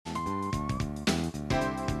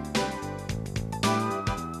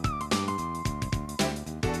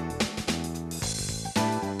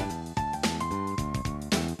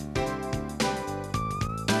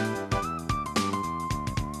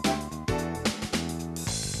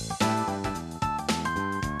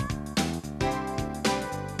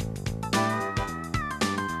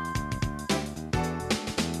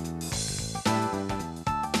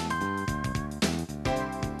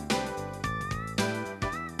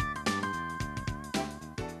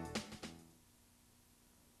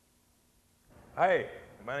Hi,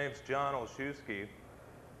 my name's John Olszewski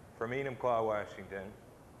from Enumclaw, Washington,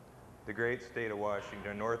 the great state of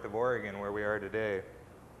Washington, north of Oregon, where we are today.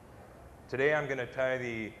 Today I'm going to tie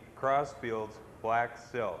the Crossfield's black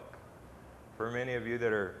silk. For many of you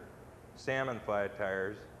that are salmon fly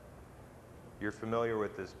tyers, you're familiar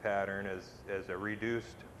with this pattern as a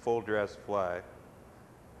reduced full dress fly.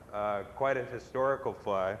 Quite a historical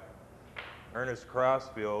fly. Ernest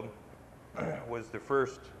Crossfield was the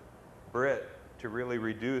first Brit to really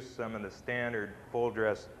reduce some of the standard full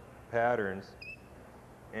dress patterns,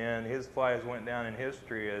 and his flies went down in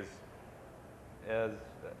history as a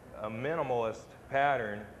minimalist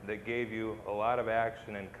pattern that gave you a lot of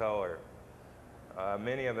action and color.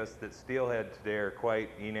 Many of us that steelhead today are quite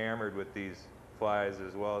enamored with these flies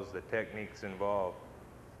as well as the techniques involved.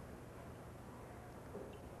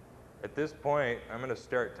 At this point, I'm going to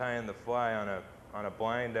start tying the fly on a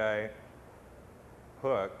blind eye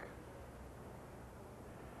hook.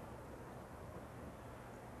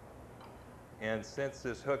 And since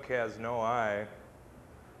this hook has no eye,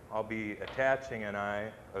 I'll be attaching an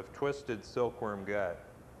eye of twisted silkworm gut.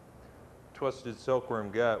 Twisted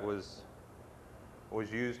silkworm gut was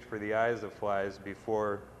used for the eyes of flies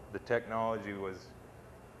before the technology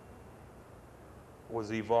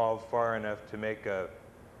was evolved far enough to make a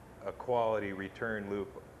quality return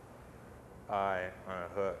loop eye on a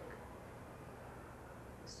hook.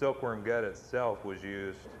 Silkworm gut itself was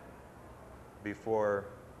used before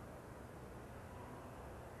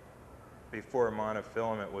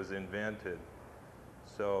monofilament was invented.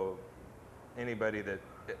 So anybody that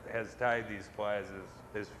has tied these flies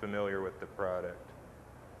is familiar with the product.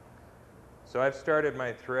 So I've started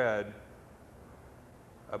my thread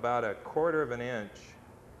about 1/4 of an inch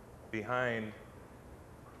behind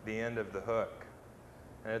the end of the hook.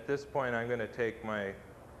 And at this point I'm going to take my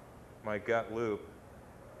gut loop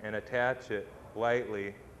and attach it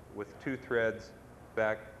lightly with 2 threads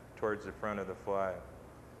back towards the front of the fly.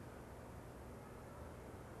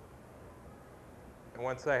 And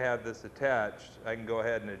once I have this attached, I can go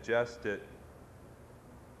ahead and adjust it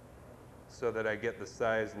so that I get the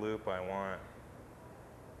size loop I want.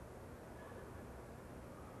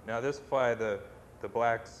 Now this fly, the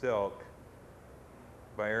black silk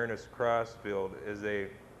by Ernest Crossfield, is a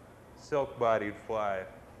silk-bodied fly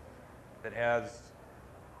that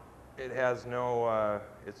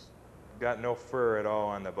it's got no fur at all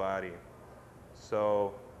on the body.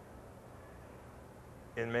 So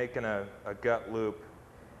in making a gut loop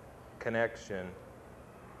connection,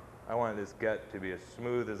 I want this gut to be as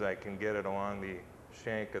smooth as I can get it along the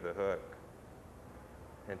shank of the hook.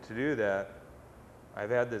 And to do that, I've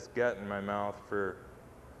had this gut in my mouth for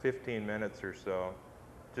 15 minutes or so,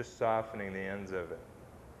 just softening the ends of it.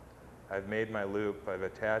 I've made my loop, I've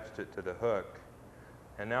attached it to the hook,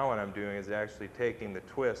 and now what I'm doing is actually taking the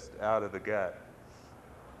twist out of the gut.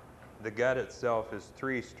 The gut itself is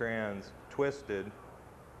 3 strands twisted,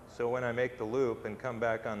 so when I make the loop and come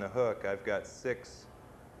back on the hook, I've got 6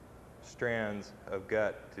 strands of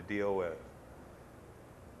gut to deal with.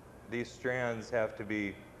 These strands have to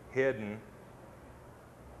be hidden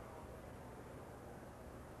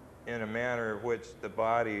in a manner in which the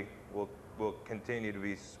body will continue to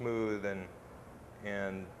be smooth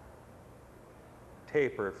and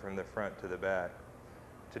taper from the front to the back.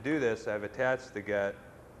 To do this, I've attached the gut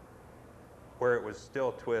where it was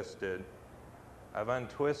still twisted. I've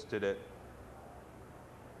untwisted it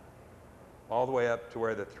all the way up to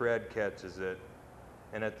where the thread catches it,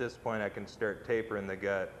 and at this point I can start tapering the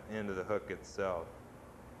gut into the hook itself.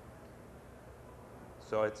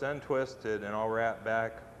 So it's untwisted, and I'll wrap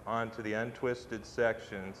back onto the untwisted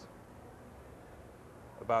sections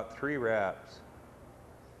about 3 wraps.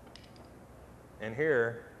 And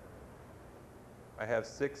here I have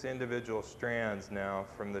 6 individual strands now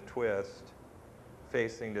from the twist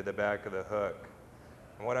facing to the back of the hook.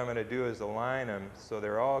 And what I'm going to do is align them so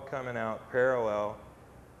they're all coming out parallel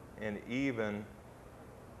and even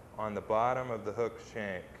on the bottom of the hook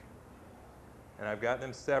shank. And I've got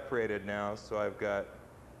them separated now, so I've got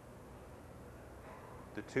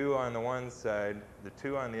the 2 on the one side, the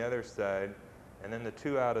 2 on the other side, and then the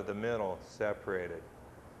 2 out of the middle separated.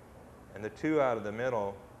 And the 2 out of the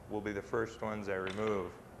middle will be the first ones I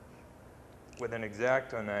remove. With an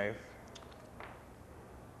X-Acto knife,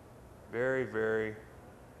 very, very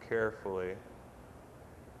carefully,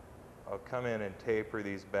 I'll come in and taper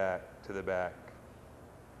these back to the back.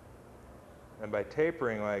 And by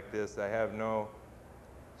tapering like this, I have no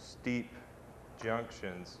steep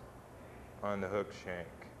junctions on the hook shank.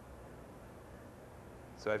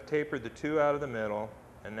 So I've tapered the 2 out of the middle,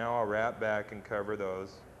 and now I'll wrap back and cover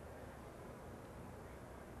those.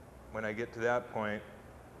 when I get to that point,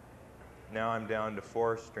 now I'm down to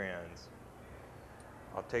 4 strands.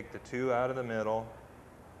 I'll take the 2 out of the middle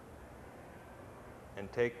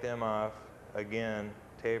and take them off, again,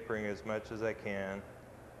 tapering as much as I can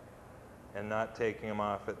and not taking them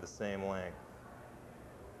off at the same length.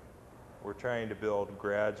 We're trying to build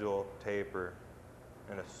gradual taper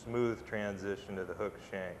and a smooth transition to the hook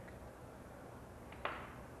shank.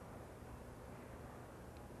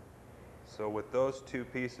 So with those 2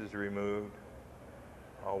 pieces removed,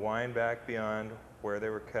 I'll wind back beyond where they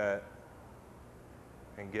were cut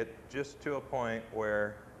and get just to a point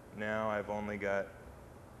where now I've only got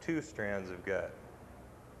 2 strands of gut.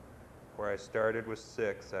 Where I started with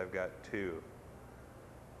 6, I've got 2.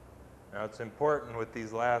 Now it's important with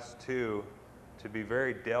these last 2 to be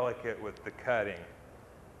very delicate with the cutting.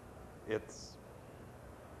 It's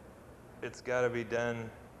got to be done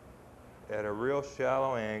at a real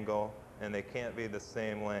shallow angle, and they can't be the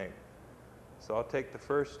same length. So I'll take the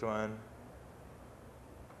first one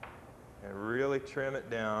and really trim it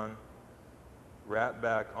down, wrap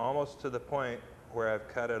back almost to the point where I've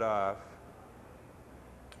cut it off,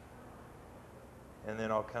 and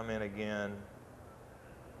then I'll come in again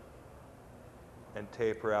and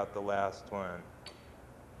taper out the last one.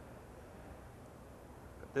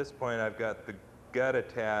 At this point I've got the gut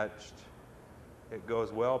attached. It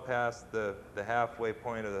goes well past the halfway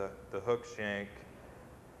point of the hook shank,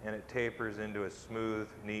 and it tapers into a smooth,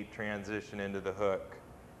 neat transition into the hook.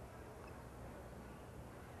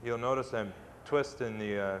 You'll notice I'm twisting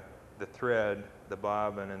the thread, the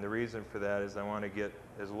bobbin, and the reason for that is I want to get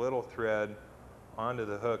as little thread onto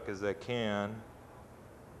the hook as I can,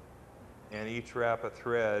 and each wrap of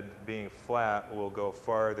thread being flat will go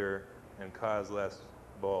farther and cause less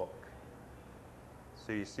bulk.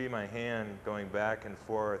 So you see my hand going back and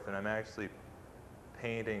forth, and I'm actually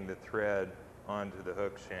painting the thread onto the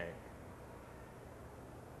hook shank.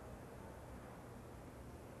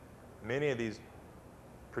 Many of these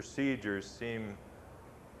procedures seem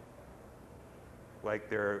like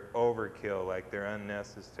they're overkill, like they're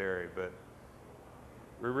unnecessary, but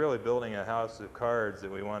we're really building a house of cards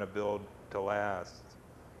that we want to build to last,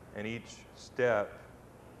 and each step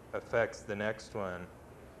affects the next one.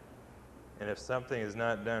 And if something is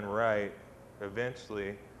not done right,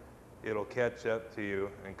 eventually it'll catch up to you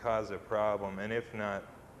and cause a problem. And if not,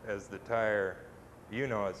 as the tire, you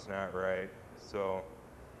know it's not right. So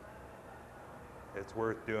it's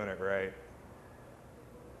worth doing it right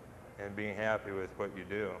and being happy with what you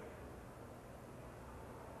do.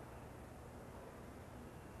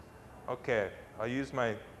 Okay, I'll use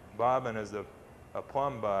my bobbin as a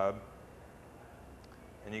plumb bob,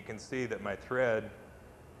 and you can see that my thread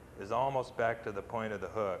is almost back to the point of the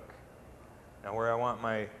hook. Now where I want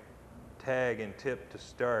my tag and tip to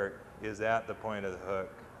start is at the point of the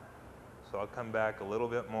hook. So I'll come back a little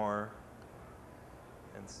bit more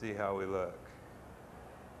and see how we look.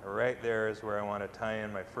 Right there is where I want to tie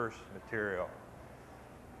in my first material.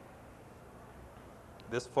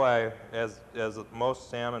 This fly, as most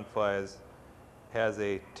salmon flies, has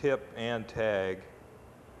a tip and tag,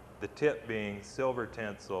 the tip being silver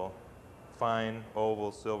tinsel, fine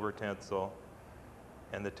oval silver tinsel,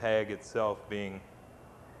 and the tag itself being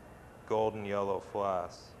golden yellow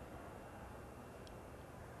floss.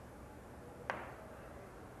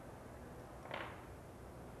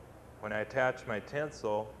 When I attach my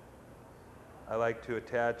tinsel, I like to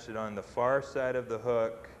attach it on the far side of the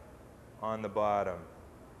hook on the bottom.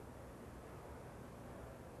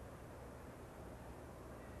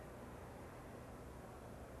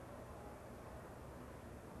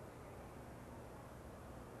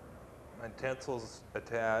 My tinsel's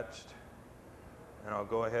attached, and I'll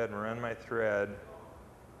go ahead and run my thread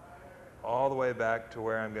all the way back to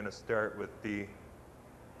where I'm going to start with the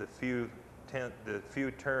few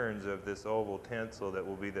turns of this oval tinsel that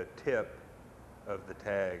will be the tip of the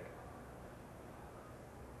tag.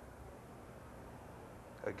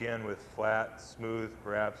 Again, with flat, smooth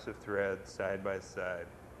wraps of thread side by side.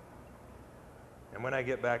 And when I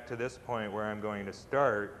get back to this point where I'm going to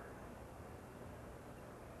start,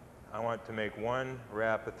 I want to make one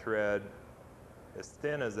wrap of thread as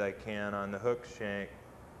thin as I can on the hook shank,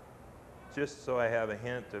 just so I have a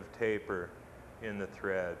hint of taper in the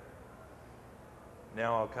thread.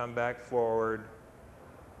 Now I'll come back forward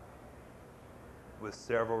with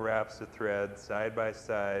several wraps of thread side by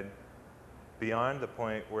side beyond the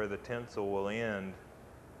point where the tinsel will end,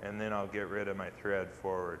 and then I'll get rid of my thread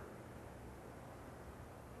forward.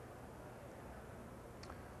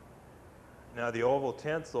 Now the oval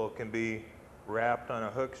tinsel can be wrapped on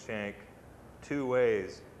a hook shank 2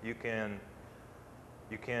 ways. You can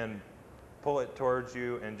pull it towards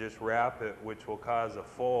you and just wrap it, which will cause a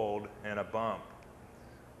fold and a bump.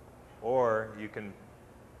 Or you can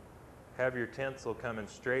have your tinsel coming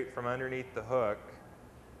straight from underneath the hook,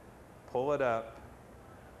 pull it up,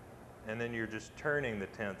 and then you're just turning the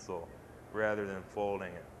tinsel rather than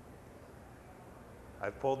folding it.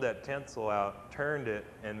 I've pulled that tinsel out, turned it,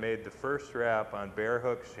 and made the first wrap on bare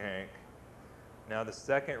hook shank. Now the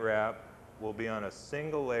second wrap will be on a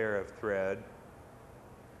single layer of thread,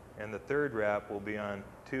 and the third wrap will be on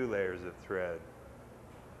 2 layers of thread.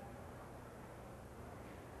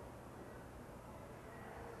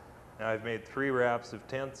 Now I've made 3 wraps of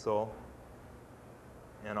tinsel,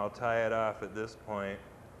 and I'll tie it off at this point.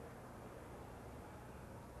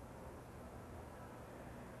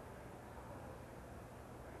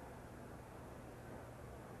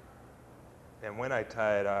 And when I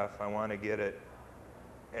tie it off, I want to get it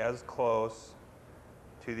as close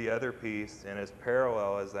to the other piece and as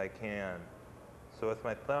parallel as I can. So with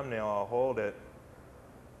my thumbnail, I'll hold it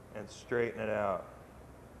and straighten it out.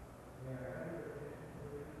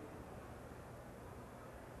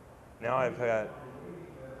 Now I've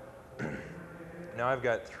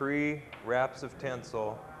got 3 wraps of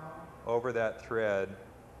tinsel over that thread,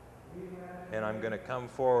 and I'm going to come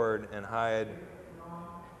forward and hide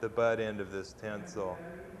the butt end of this tinsel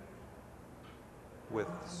with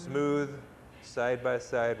smooth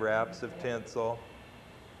side-by-side wraps of tinsel.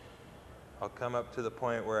 I'll come up to the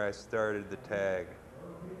point where I started the tag.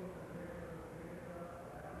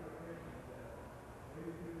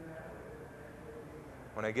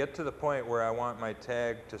 When I get to the point where I want my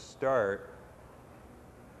tag to start,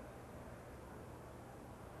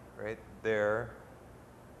 right there,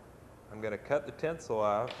 I'm going to cut the tinsel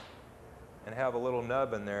off and have a little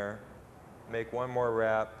nub in there, make 1 more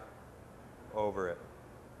wrap over it.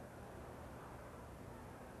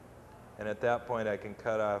 And at that point I can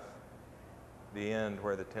cut off the end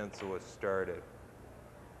where the tinsel was started.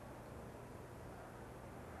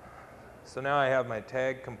 So now I have my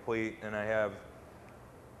tag complete, and I have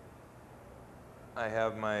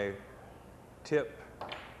my tip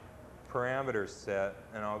parameters set,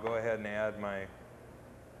 and I'll go ahead and add my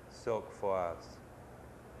silk floss.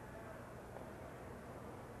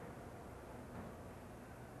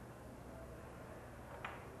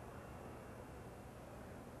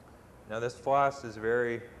 Now this floss is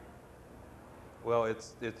very, well,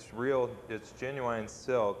 it's genuine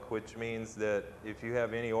silk, which means that if you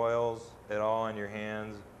have any oils at all on your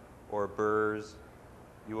hands or burrs,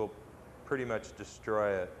 you will pretty much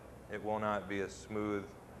destroy it. It will not be a smooth,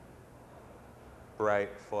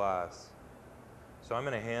 bright floss. So I'm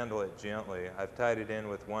going to handle it gently. I've tied it in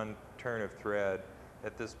with 1 turn of thread.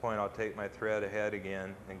 At this point I'll take my thread ahead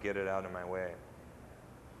again and get it out of my way.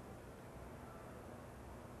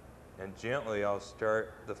 And gently I'll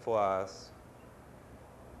start the floss,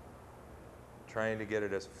 trying to get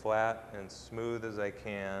it as flat and smooth as I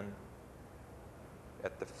can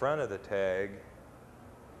at the front of the tag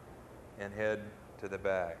and head to the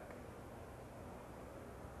back.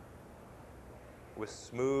 With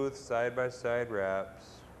smooth side-by-side wraps,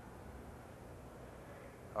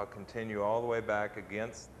 I'll continue all the way back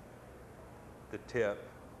against the tip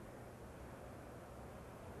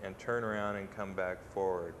and turn around and come back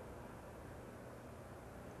forward.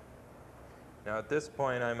 Now at this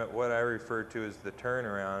point I'm at what I refer to as the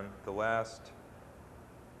turnaround, the last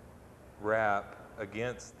wrap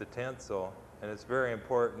against the tinsel, and it's very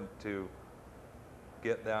important to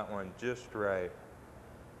get that one just right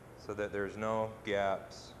so that there's no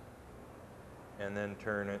gaps, and then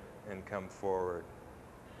turn it and come forward.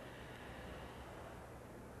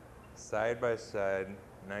 Side by side,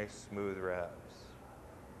 nice smooth wraps.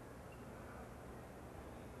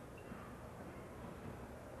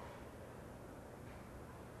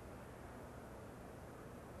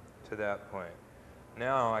 To that point.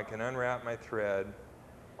 Now I can unwrap my thread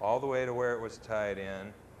all the way to where it was tied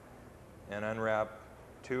in and unwrap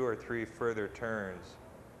 2 or 3 further turns.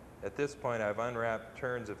 At this point I've unwrapped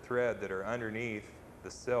turns of thread that are underneath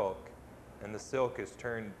the silk, and the silk is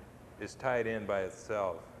tied in by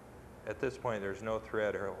itself. At this point there's no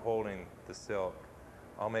thread holding the silk.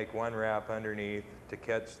 I'll make 1 wrap underneath to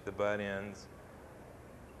catch the butt ends,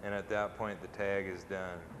 and at that point the tag is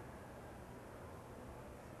done.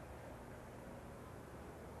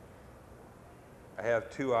 I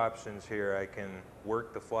have 2 options here. I can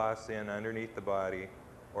work the floss in underneath the body,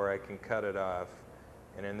 or I can cut it off.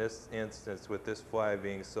 And in this instance, with this fly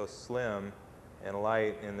being so slim and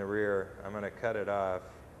light in the rear, I'm going to cut it off,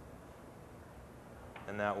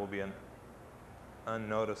 and that will be an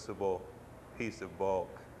unnoticeable piece of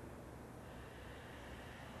bulk.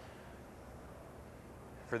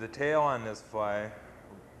 For the tail on this fly,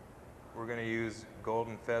 we're going to use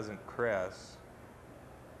golden pheasant crest.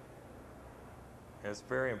 And it's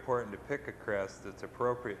very important to pick a crest that's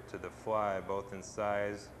appropriate to the fly, both in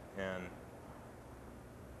size and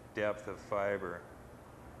depth of fiber.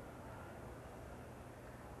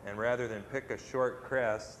 And rather than pick a short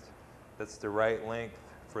crest that's the right length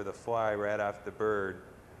for the fly right off the bird,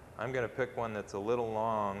 I'm going to pick one that's a little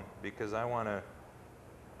long because I want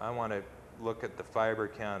to look at the fiber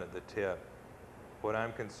count at the tip. What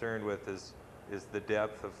I'm concerned with is the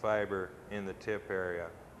depth of fiber in the tip area.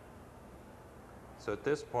 So at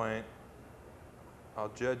this point, I'll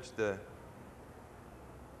judge the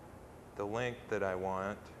length that I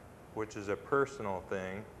want, which is a personal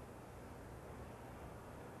thing,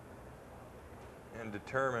 and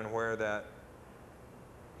determine where that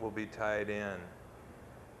will be tied in,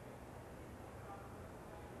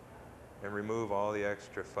 and remove all the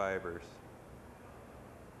extra fibers.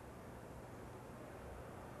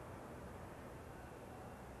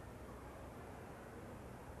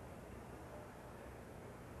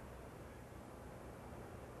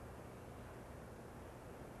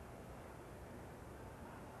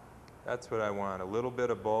 That's what I want, a little bit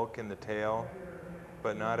of bulk in the tail,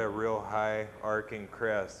 but not a real high arcing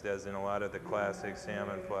crest as in a lot of the classic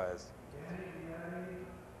salmon flies.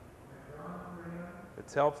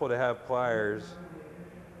 It's helpful to have pliers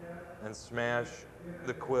and smash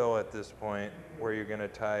the quill at this point where you're going to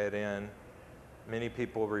tie it in. Many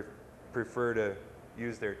people prefer to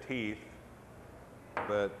use their teeth,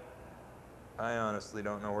 but I honestly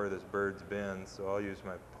don't know where this bird's been, so I'll use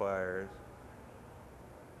my pliers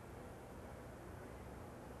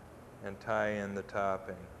and tie in the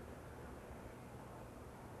topping,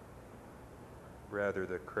 rather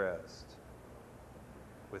the crest,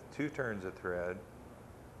 with 2 turns of thread,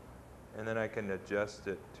 and then I can adjust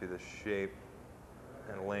it to the shape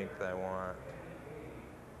and length I want.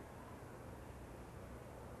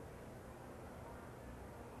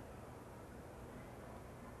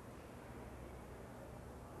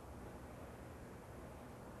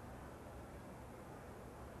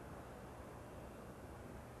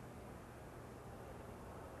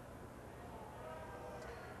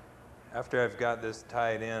 After I've got this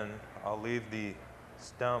tied in, I'll leave the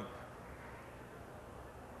stump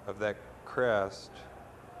of that crest,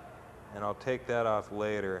 and I'll take that off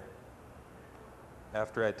later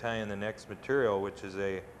after I tie in the next material, which is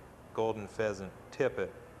a golden pheasant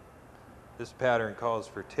tippet. This pattern calls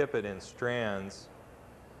for tippet in strands,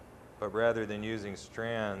 but rather than using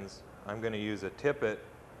strands, I'm going to use a tippet,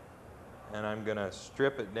 and I'm going to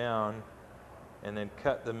strip it down and then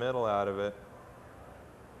cut the middle out of it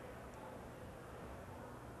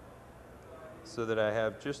so that I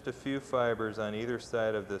have just a few fibers on either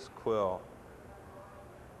side of this quill,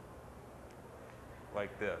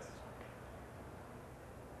 like this.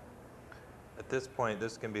 At this point,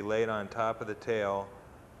 this can be laid on top of the tail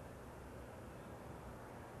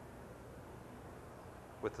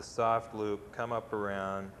with a soft loop, come up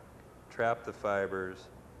around, trap the fibers,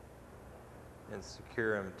 and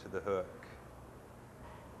secure them to the hook.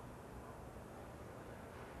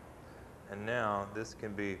 And now this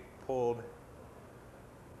can be pulled,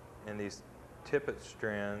 and these tippet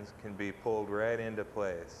strands can be pulled right into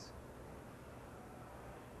place.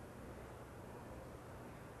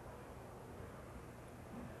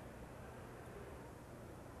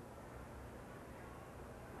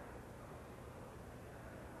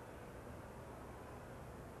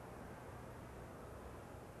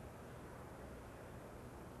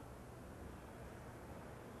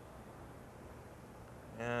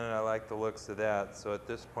 And I like the looks of that, so at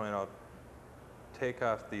this point I'll take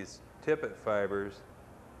off these tippet fibers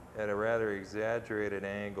at a rather exaggerated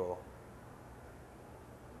angle,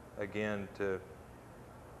 again to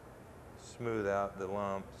smooth out the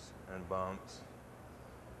lumps and bumps.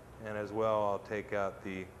 And as well, I'll take out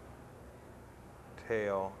the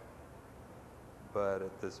tail bud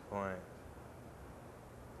at this point.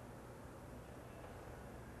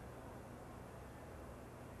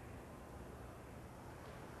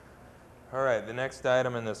 All right, the next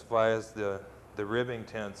item in this fly is the ribbing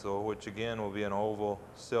tinsel, which again will be an oval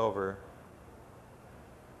silver.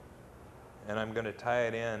 And I'm going to tie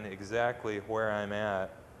it in exactly where I'm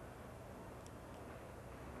at.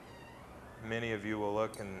 Many of you will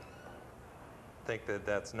look and think that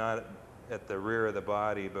that's not at the rear of the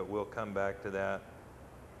body, but we'll come back to that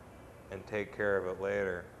and take care of it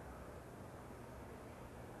later.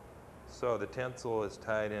 So the tinsel is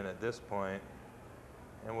tied in at this point,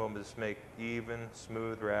 and we'll just make even,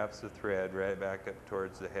 smooth wraps of thread right back up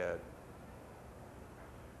towards the head.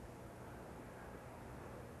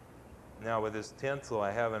 Now with this tinsel,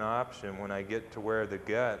 I have an option when I get to where the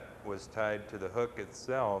gut was tied to the hook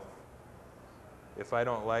itself. If I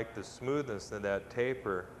don't like the smoothness of that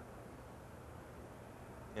taper,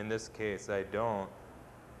 in this case I don't,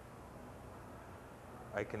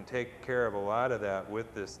 I can take care of a lot of that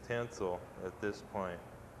with this tinsel at this point.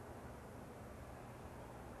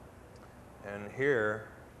 And here,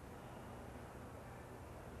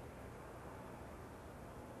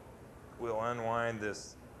 we'll unwind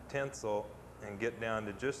this tinsel and get down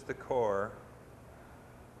to just the core.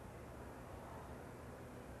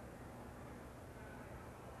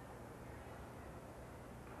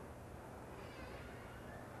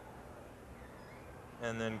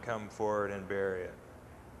 And then come forward and bury it.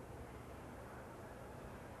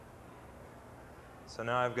 So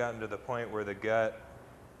now I've gotten to the point where the gut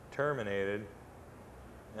terminated,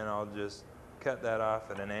 and I'll just cut that off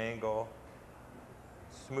at an angle,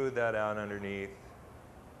 smooth that out underneath,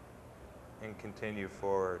 and continue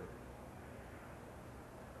forward,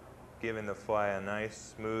 giving the fly a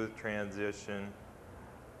nice smooth transition,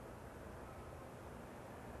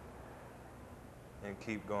 and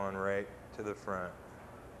keep going right to the front.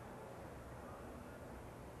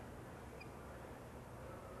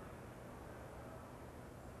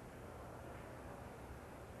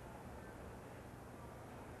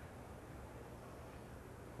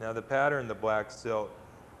 Now the pattern, the black silk,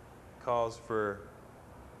 calls for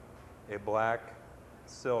a black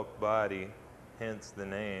silk body, hence the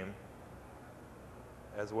name,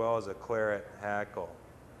 as well as a claret hackle.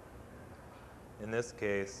 In this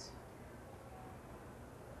case,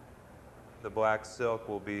 the black silk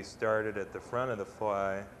will be started at the front of the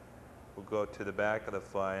fly, will go to the back of the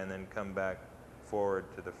fly, and then come back forward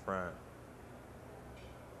to the front.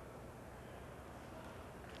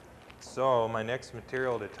 So my next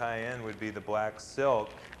material to tie in would be the black silk,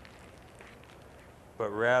 but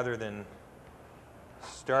rather than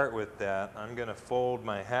start with that, I'm going to fold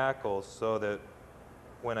my hackle so that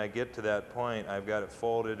when I get to that point, I've got it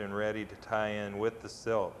folded and ready to tie in with the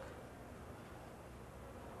silk.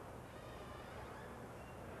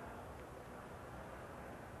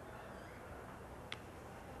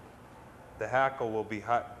 The hackle will be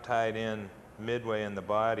tied in midway in the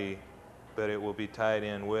body, but it will be tied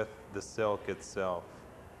in with the silk itself.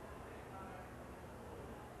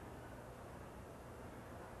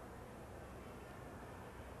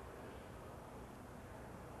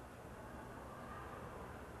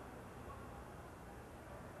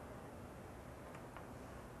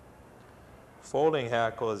 Folding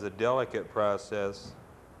hackle is a delicate process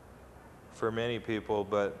for many people,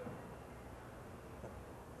 but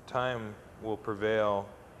time will prevail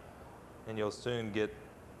and you'll soon get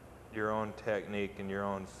your own technique and your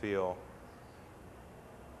own feel.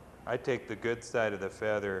 I take the good side of the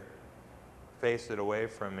feather, face it away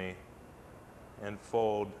from me, and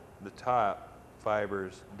fold the top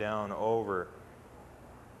fibers down over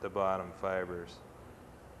the bottom fibers.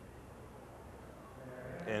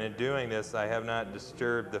 And in doing this, I have not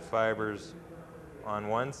disturbed the fibers on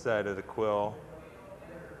one side of the quill,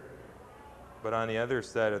 but on the other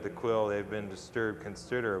side of the quill, they've been disturbed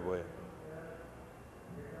considerably.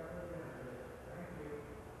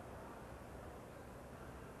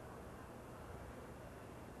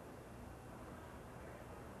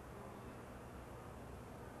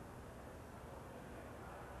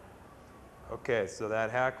 Okay, so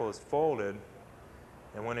that hackle is folded,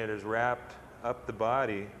 and when it is wrapped up the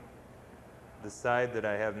body, the side that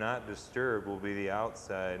I have not disturbed will be the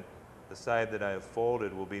outside. The side that I have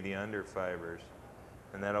folded will be the under fibers,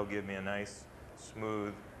 and that'll give me a nice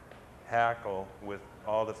smooth hackle with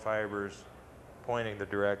all the fibers pointing the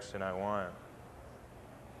direction I want.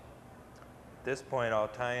 At this point, I'll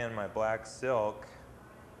tie in my black silk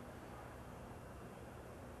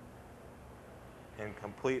and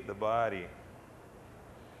complete the body.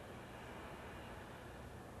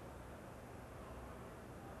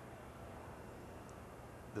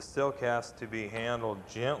 The silk has to be handled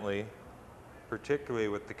gently, particularly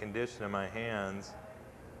with the condition of my hands,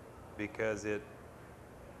 because it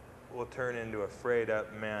will turn into a frayed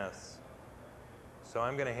up mess. So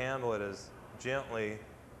I'm going to handle it as gently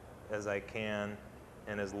as I can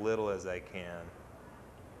and as little as I can.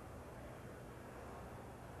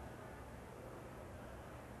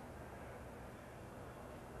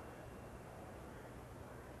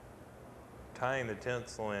 Tying the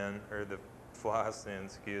tinsel in, or the floss in,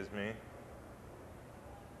 excuse me,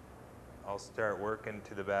 I'll start working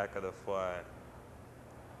to the back of the fly.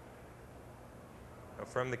 Now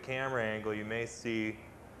from the camera angle, you may see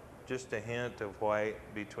just a hint of white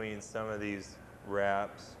between some of these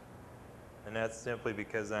wraps, and that's simply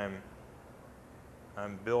because I'm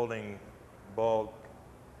I'm building bulk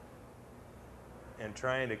and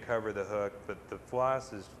trying to cover the hook, but the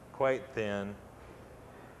floss is quite thin,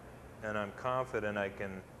 and I'm confident I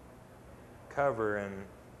can cover and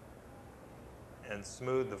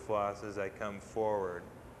smooth the floss as I come forward.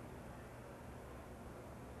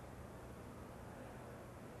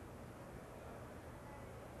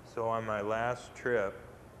 So on my last trip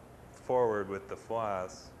forward with the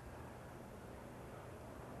floss,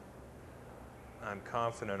 I'm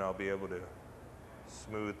confident I'll be able to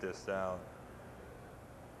smooth this out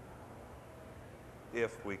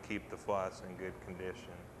if we keep the floss in good condition.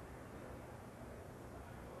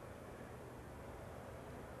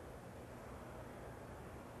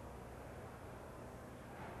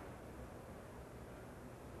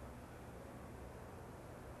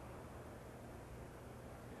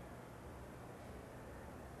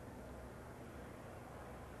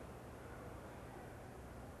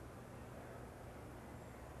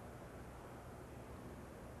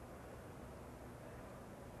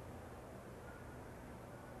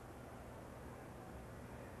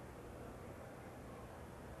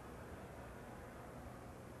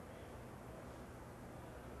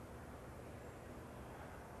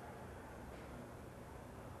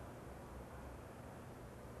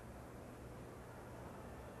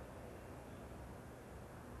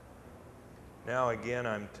 Now again,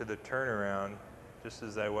 I'm to the turnaround, just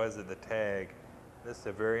as I was at the tag. This is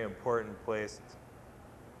a very important place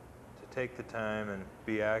to take the time and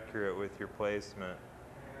be accurate with your placement.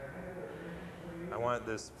 I want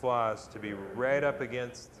this floss to be right up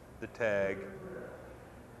against the tag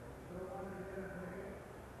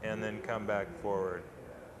and then come back forward.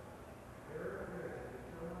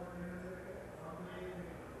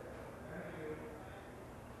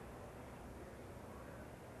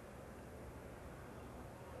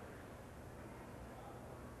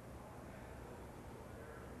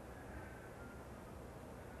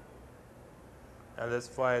 Now this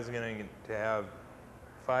fly is going to have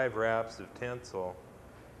 5 wraps of tinsel,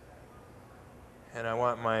 and I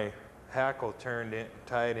want my hackle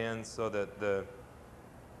tied in so that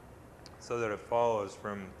it follows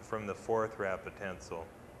from the 4th wrap of tinsel,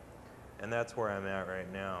 and that's where I'm at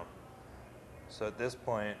right now. So at this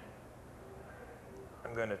point,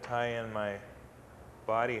 I'm going to tie in my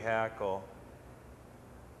body hackle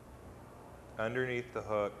underneath the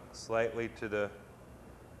hook, slightly to the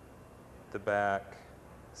back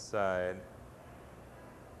side,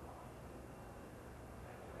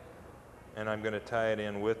 and I'm going to tie it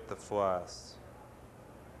in with the floss.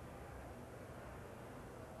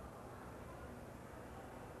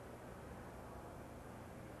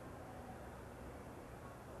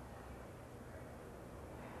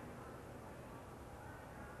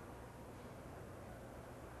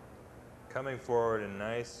 Coming forward in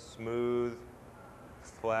nice, smooth,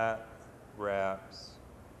 flat wraps.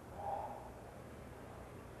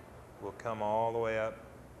 We'll come all the way up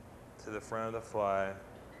to the front of the fly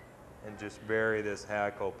and just bury this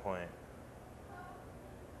hackle point.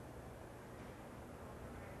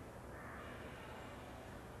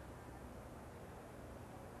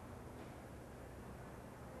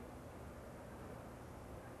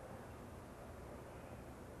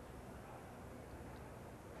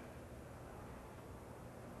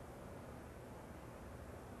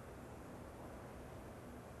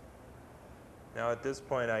 Now at this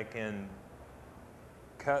point I can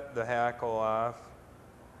cut the hackle off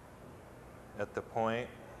at the point,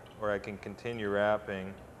 or I can continue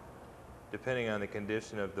wrapping depending on the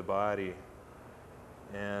condition of the body,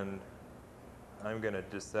 and I'm going to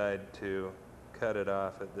decide to cut it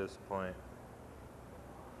off at this point.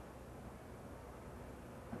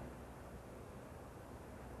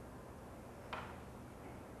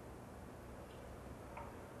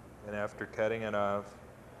 And after cutting it off,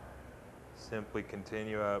 simply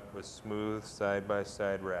continue up with smooth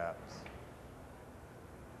side-by-side wraps.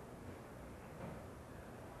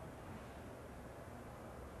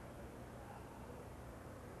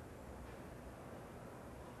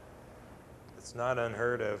 It's not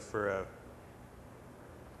unheard of for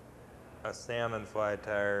a salmon fly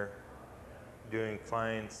tyer doing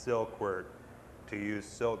fine silk work to use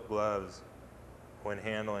silk gloves when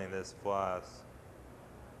handling this floss.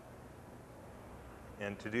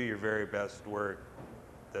 And to do your very best work,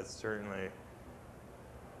 that's certainly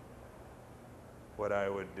what I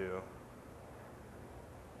would do.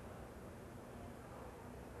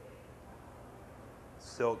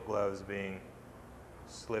 Silk gloves being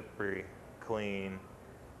slippery, clean,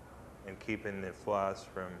 and keeping the floss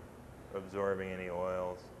from absorbing any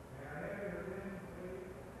oils.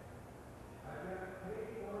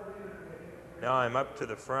 Now I'm up to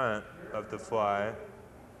the front of the fly,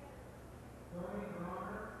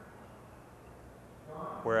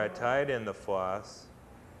 where I tied in the floss.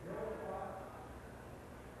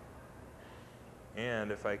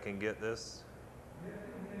 And if I can get this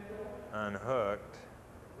unhooked,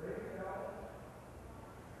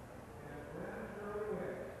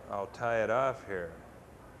 I'll tie it off here.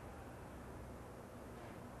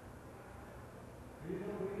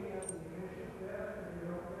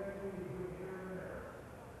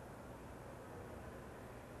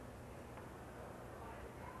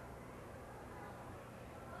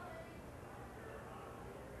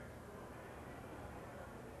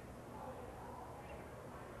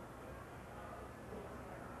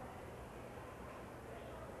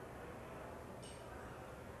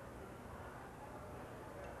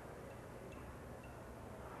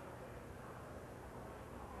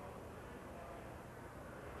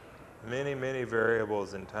 Many, many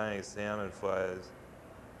variables in tying salmon flies,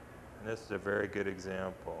 and this is a very good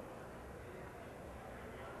example.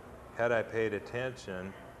 Had I paid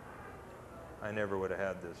attention, I never would have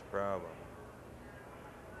had this problem.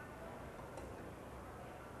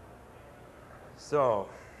 So,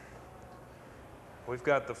 we've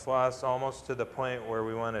got the floss almost to the point where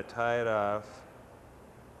we want to tie it off.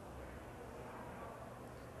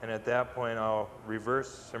 And at that point, I'll reverse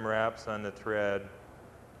some wraps on the thread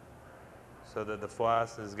so that the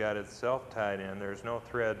floss has got itself tied in. There's no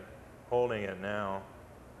thread holding it now.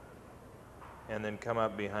 And then come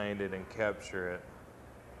up behind it and capture it.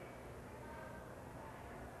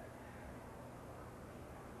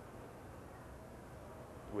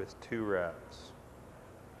 With 2 wraps.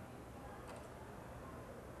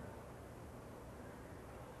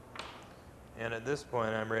 And at this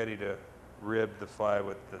point, I'm ready to rib the fly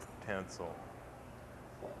with the tencel.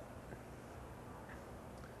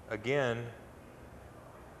 Again,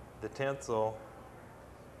 the tencel,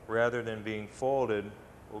 rather than being folded,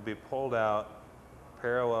 will be pulled out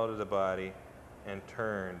parallel to the body and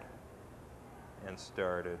turned and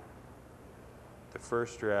started. The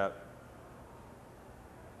first wrap,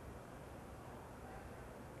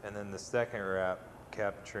 and then the second wrap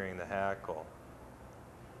capturing the hackle.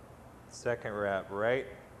 Second wrap right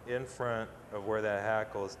in front of where that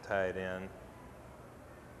hackle is tied in,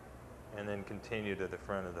 and then continue to the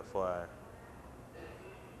front of the fly.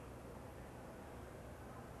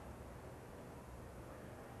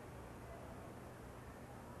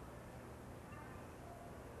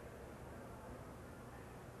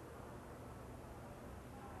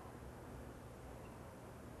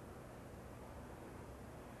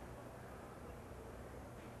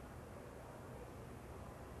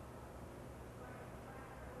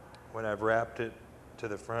 When I've wrapped it to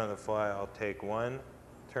the front of the fly, I'll take 1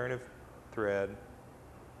 turn of thread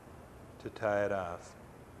to tie it off.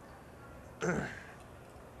 The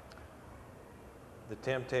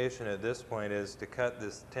temptation at this point is to cut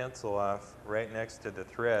this tencel off right next to the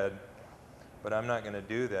thread, but I'm not going to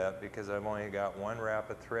do that because I've only got 1 wrap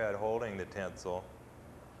of thread holding the tencel,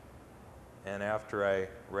 and after I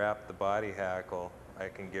wrap the body hackle, I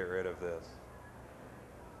can get rid of this.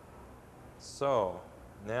 So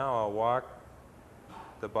now I'll walk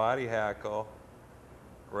the body hackle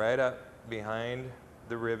right up behind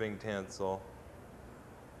the ribbing tencel,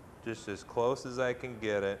 just as close as I can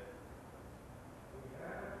get it,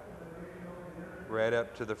 right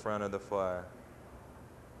up to the front of the fly.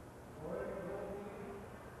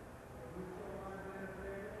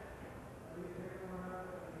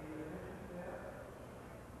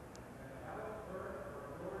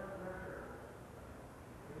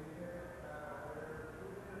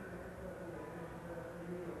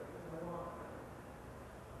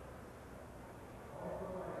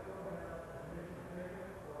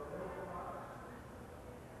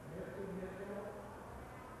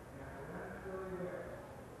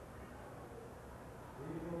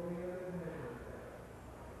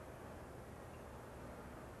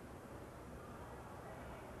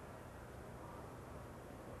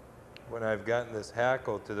 When I've gotten this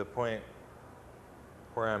hackle to the point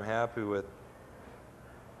where I'm happy with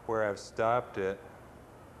where I've stopped it,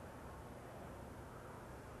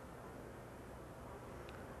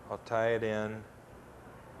 I'll tie it in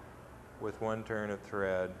with 1 turn of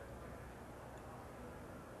thread,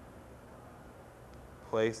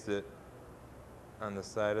 place it on the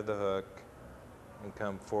side of the hook, and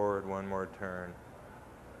come forward 1 more turn.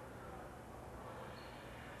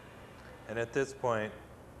 And at this point,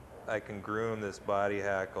 I can groom this body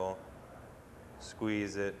hackle,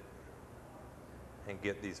 squeeze it, and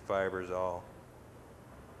get these fibers all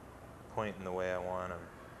pointing the way I want them.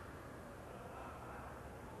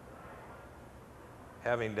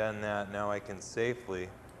 Having done that, now I can safely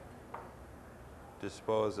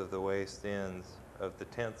dispose of the waste ends of the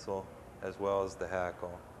tinsel as well as the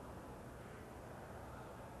hackle.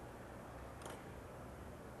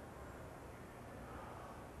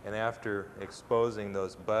 And after exposing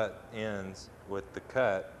those butt ends with the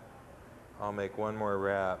cut, I'll make one more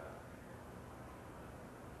wrap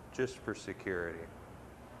just for security.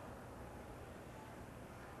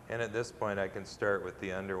 And at this point I can start with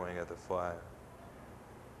the underwing of the fly.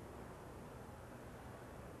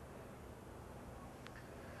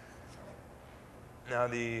 Now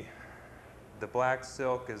the black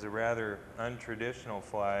silk is a rather untraditional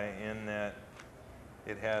fly in that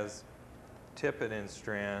it has tippet in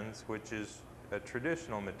strands, which is a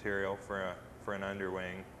traditional material for an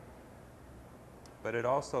underwing, but it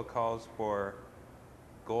also calls for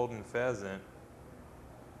golden pheasant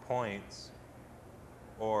points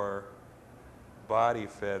or body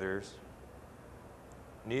feathers,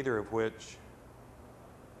 neither of which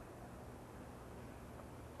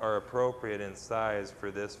are appropriate in size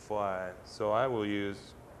for this fly. So I will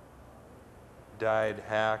use dyed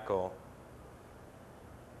hackle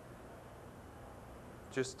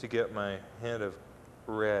just to get my hint of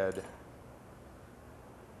red.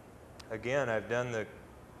 Again, I've done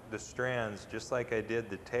the strands just like I did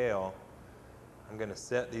the tail. I'm going to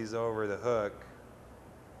set these over the hook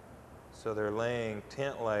so they're laying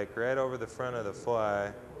tent-like right over the front of the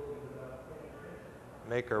fly.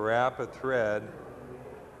 Make a wrap of thread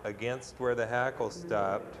against where the hackle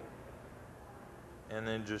stopped, and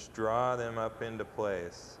then just draw them up into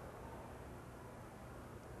place.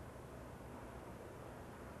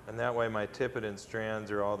 And that way my tippet and strands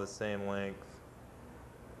are all the same length.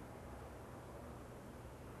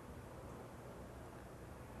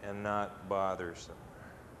 And not bothersome.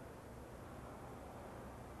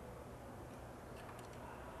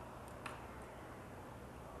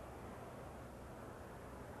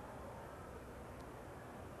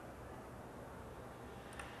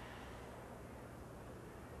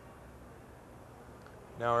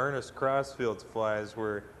 Now, Ernest Crossfield's flies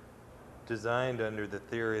were designed under the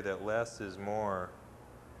theory that less is more,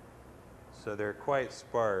 so they're quite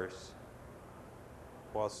sparse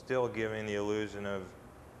while still giving the illusion of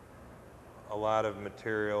a lot of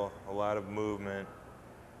material, a lot of movement.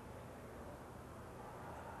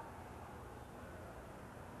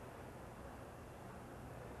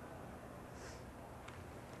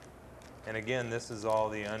 And again, this is all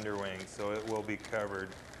the underwing, so it will be covered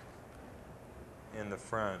in the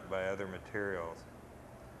front by other materials.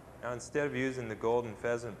 Now, instead of using the golden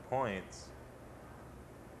pheasant points,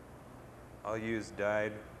 I'll use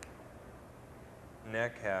dyed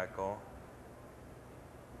neck hackle,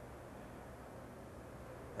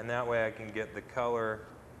 and that way I can get the color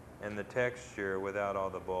and the texture without all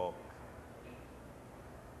the bulk.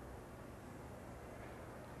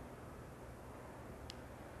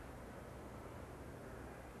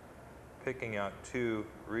 Picking out two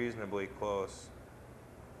reasonably close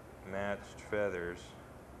matched feathers.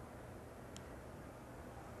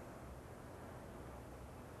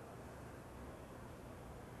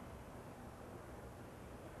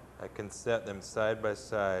 I can set them side by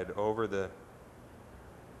side over the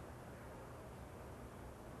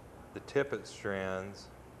tippet strands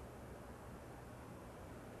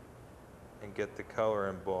and get the color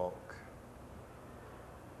in bulk.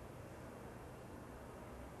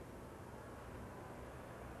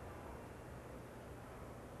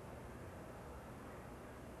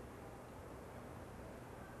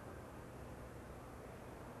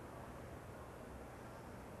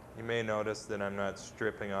 You may notice that I'm not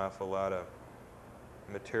stripping off a lot of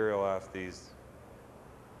material off these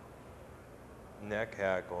neck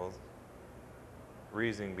hackles.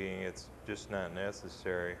 Reason being, it's just not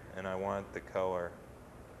necessary, and I want the color.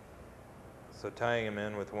 So tying them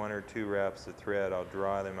in with one or two wraps of thread, I'll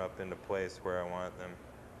draw them up into place where I want them.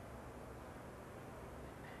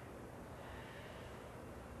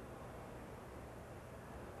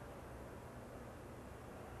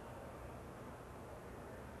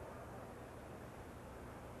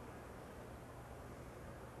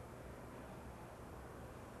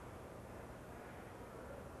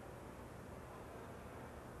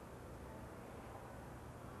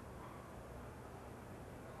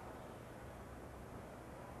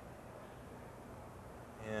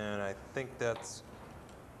 And I think that's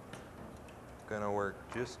going to work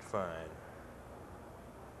just fine.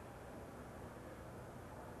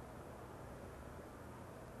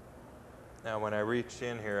 Now when I reach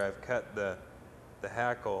in here, I've cut the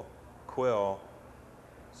hackle quill,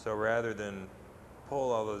 so rather than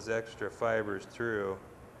pull all those extra fibers through,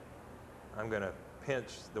 I'm going to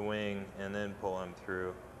pinch the wing and then pull them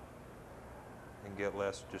through and get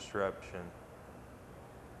less disruption.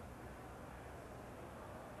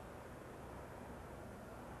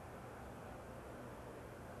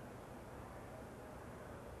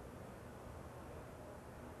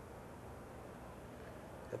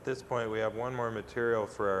 At this point we have one more material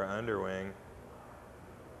for our underwing,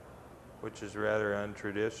 which is rather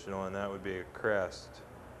untraditional, and that would be a crest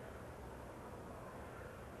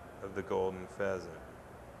of the golden pheasant.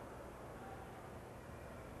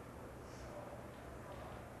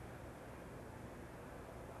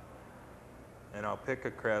 And I'll pick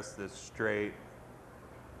a crest that's straight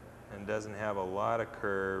and doesn't have a lot of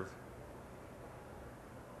curve,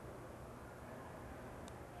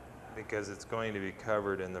 because it's going to be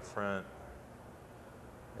covered in the front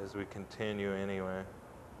as we continue anyway.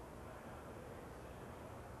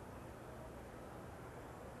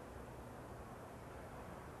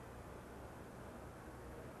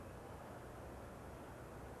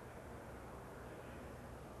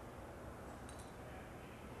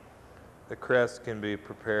 The crest can be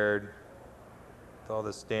prepared with all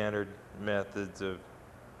the standard methods of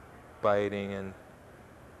biting and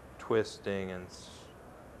twisting and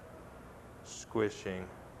squishing.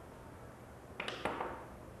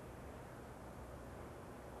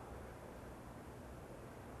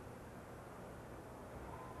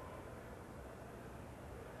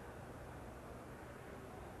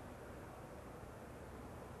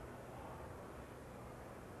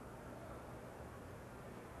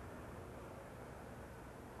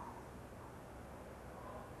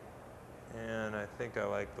 And I think I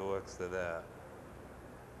like the looks of that.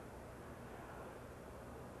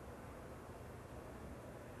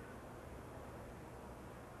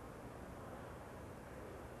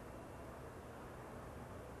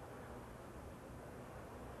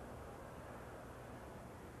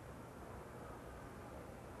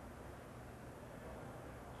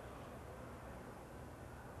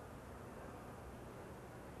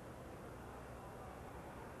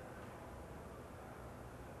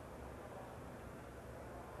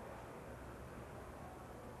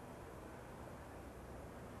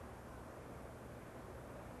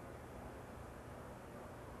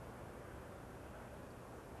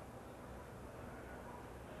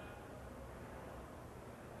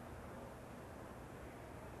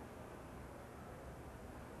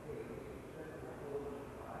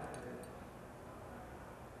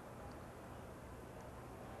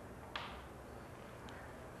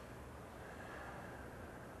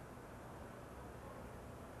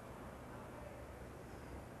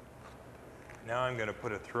 Now I'm going to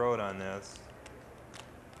put a throat on this,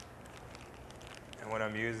 and what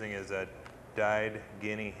I'm using is a dyed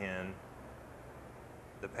guinea hen.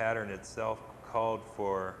 The pattern itself called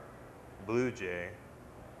for blue jay,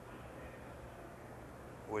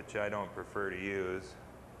 which I don't prefer to use,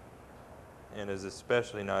 and is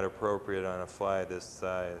especially not appropriate on a fly this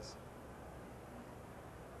size.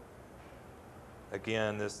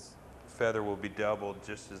 Again, this feather will be doubled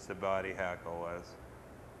just as the body hackle was.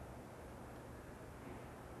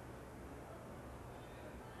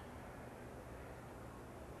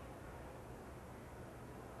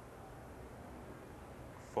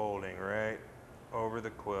 Folding right over the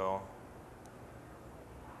quill.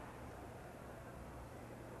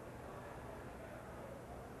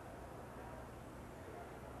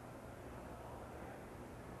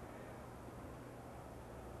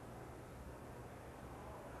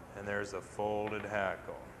 And there's a folded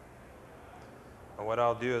hackle. And what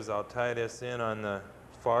I'll do is I'll tie this in on the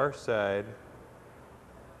far side,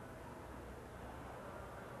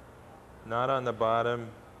 not on the bottom,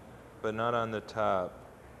 but not on the top.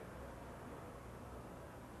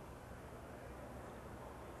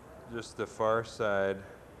 Just the far side.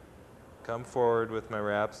 Come forward with my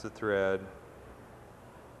wraps of thread,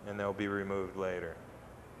 and they'll be removed later.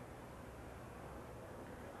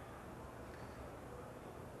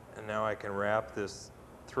 And now I can wrap this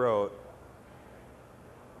throat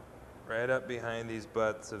right up behind these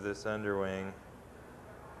butts of this underwing,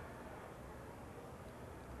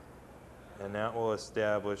 and that will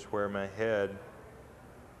establish where my head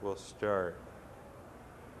will start.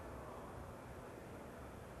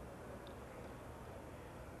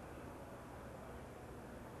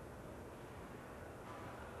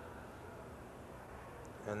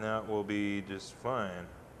 And that will be just fine.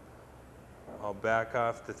 I'll back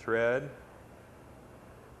off the thread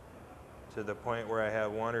to the point where I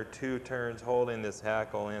have 1 or 2 turns holding this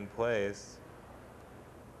hackle in place,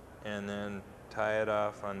 and then tie it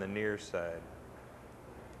off on the near side.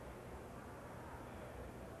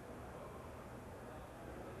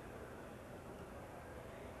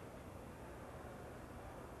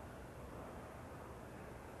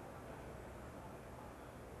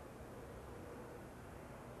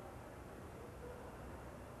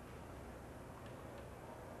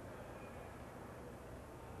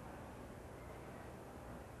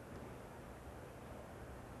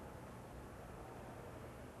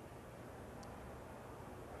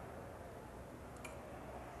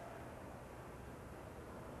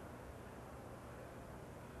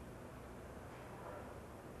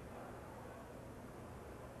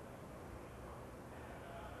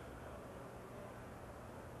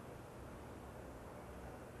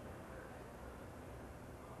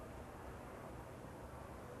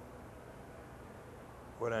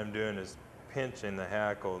 I'm doing is pinching the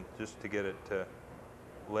hackle just to get it to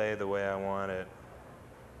lay the way I want it.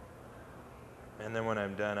 And then when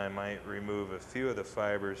I'm done, I might remove a few of the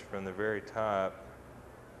fibers from the very top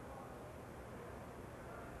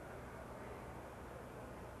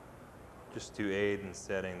just to aid in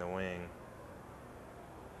setting the wing.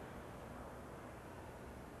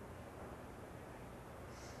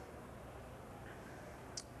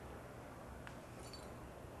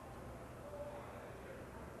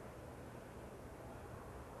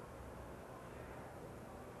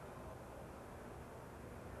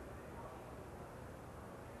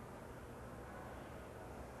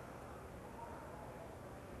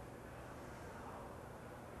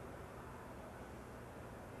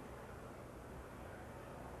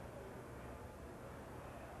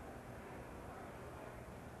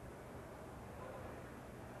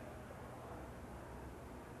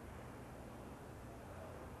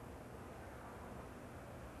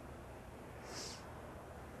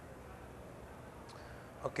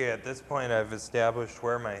 Okay, at this point I've established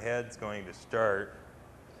where my head's going to start,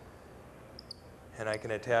 and I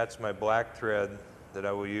can attach my black thread that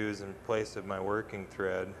I will use in place of my working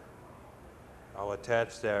thread. I'll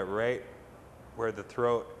attach that right where the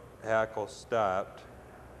throat hackle stopped,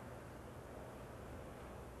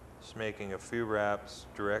 just making a few wraps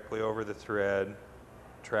directly over the thread,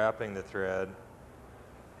 trapping the thread,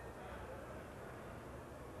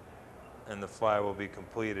 and the fly will be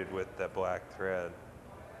completed with that black thread.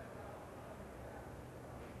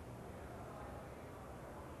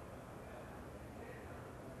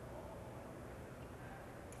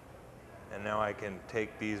 And now I can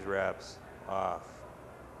take these wraps off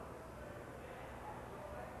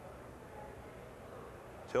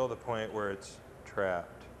till the point where it's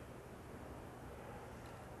trapped.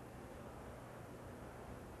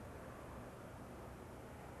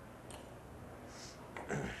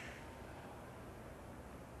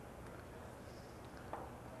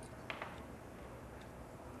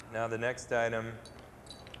 Now the next item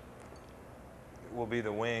will be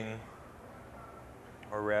the wing,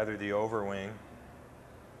 or rather the overwing,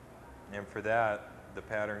 and for that the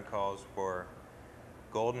pattern calls for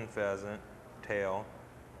golden pheasant tail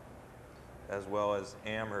as well as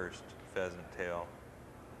Amherst pheasant tail,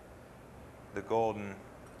 the golden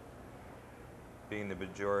being the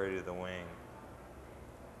majority of the wing.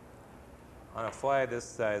 On a fly this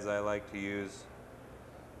size I like to use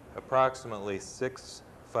approximately 6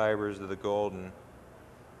 fibers of the golden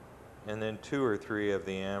and then 2 or 3 of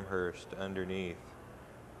the Amherst underneath.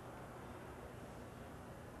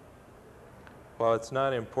 While it's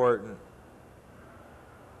not important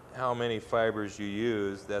how many fibers you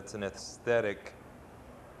use, that's an aesthetic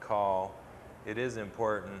call, it is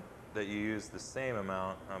important that you use the same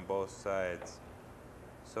amount on both sides.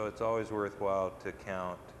 So it's always worthwhile to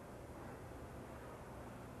count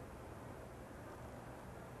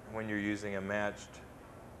when you're using a matched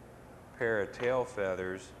pair of tail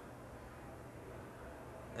feathers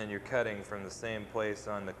and you're cutting from the same place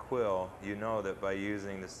on the quill. You know that by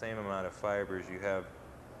using the same amount of fibers you have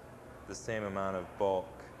the same amount of bulk.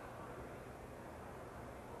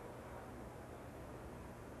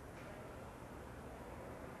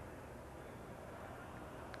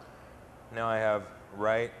 Now I have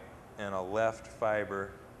right and a left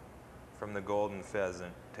fiber from the golden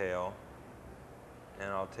pheasant tail, and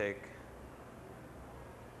I'll take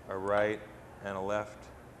a right and a left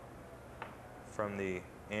from the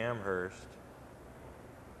Amherst,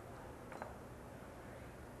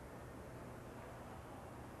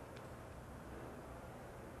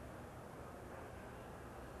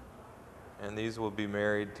 and these will be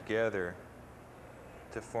married together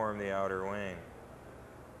to form the outer wing.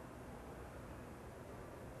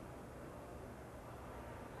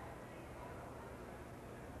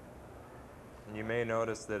 And you may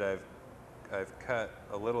notice that I've cut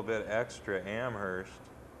a little bit extra Amherst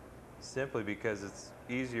simply because it's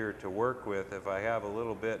easier to work with if I have a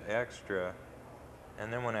little bit extra,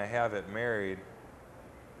 and then when I have it married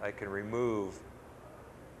I can remove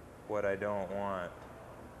what I don't want,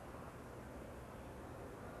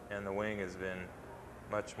 and the wing has been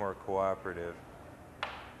much more cooperative.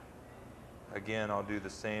 Again, I'll do the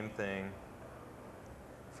same thing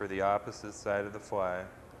for the opposite side of the fly.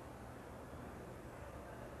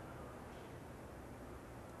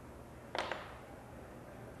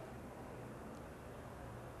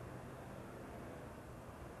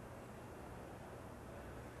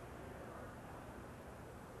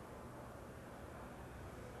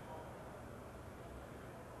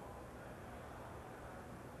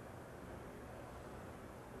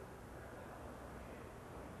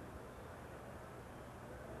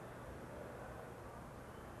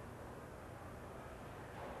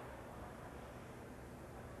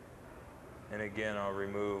 And again, I'll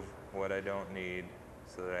remove what I don't need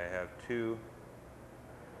so that I have two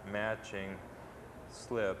matching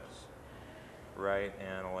slips, right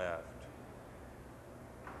and left.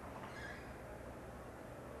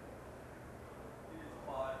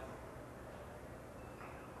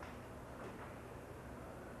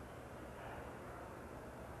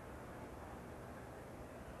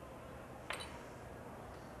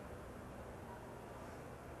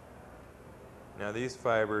 Now these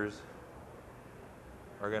fibers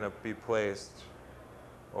are going to be placed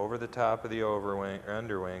over the top of the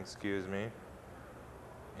underwing,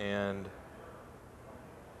 and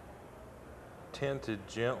tinted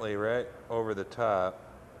gently right over the top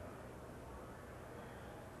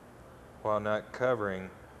while not covering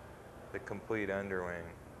the complete underwing.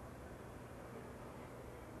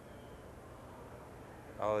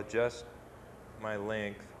 I'll adjust my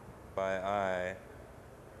length by eye,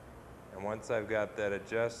 and once I've got that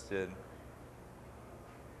adjusted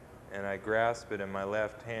and I grasp it in my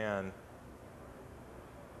left hand,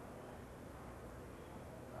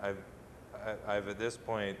 I've at this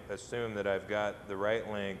point assumed that I've got the right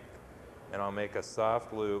length, and I'll make a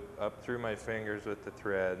soft loop up through my fingers with the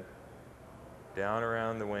thread, down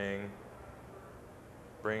around the wing,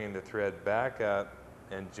 bringing the thread back up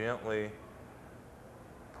and gently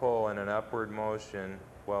pull in an upward motion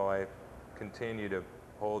while I continue to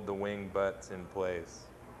hold the wing butts in place.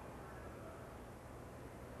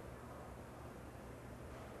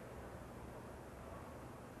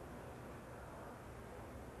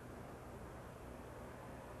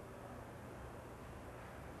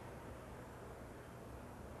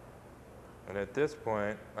 And at this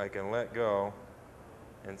point, I can let go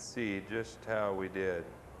and see just how we did.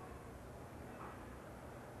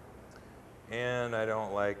 And I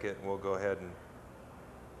don't like it, we'll go ahead and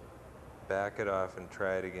back it off and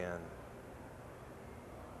try it again.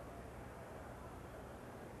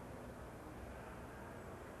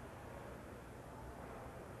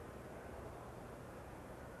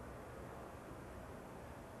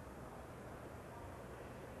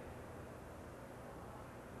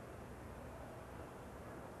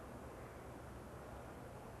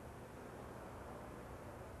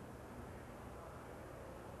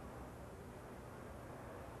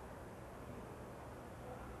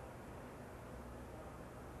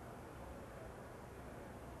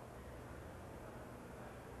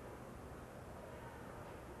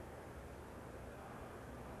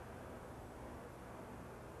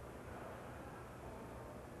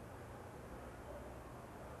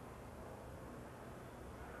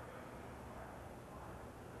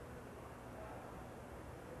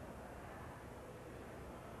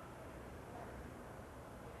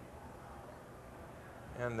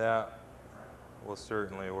 And that will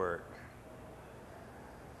certainly work.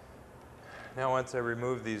 Now once I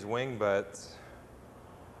remove these wing butts,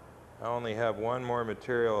 I only have one more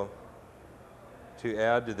material to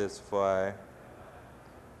add to this fly.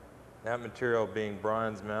 That material being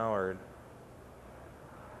bronze mallard,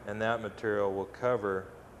 and that material will cover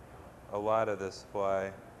a lot of this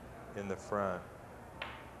fly in the front.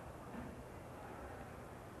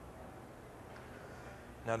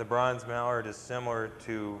 Now the bronze mallard is similar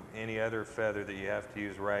to any other feather that you have to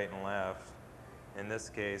use right and left. In this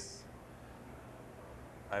case,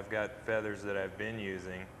 I've got feathers that I've been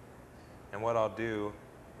using, and what I'll do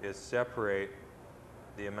is separate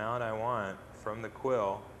the amount I want from the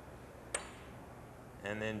quill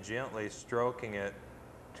and then gently stroking it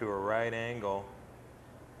to a right angle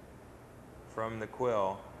from the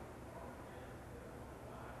quill.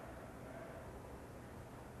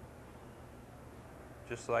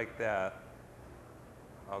 Just like that,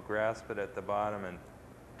 I'll grasp it at the bottom and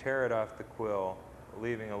tear it off the quill,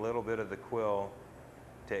 leaving a little bit of the quill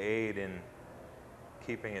to aid in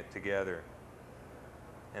keeping it together.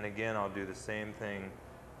 And again, I'll do the same thing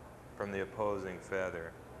from the opposing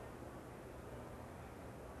feather.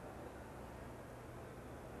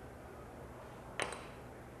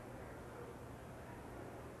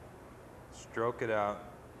 Stroke it out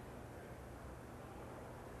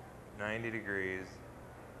 90 degrees,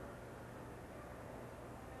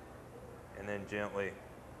 and then gently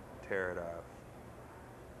tear it off.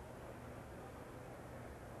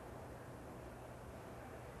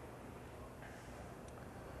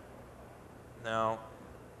 Now,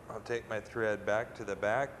 I'll take my thread back to the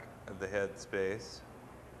back of the head space,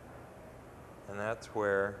 and that's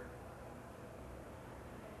where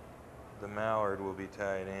the mallard will be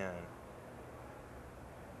tied in.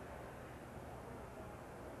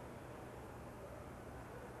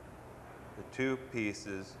 The two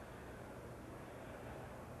pieces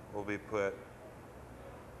will be put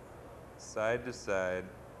side to side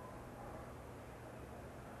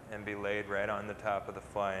and be laid right on the top of the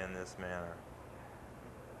fly in this manner.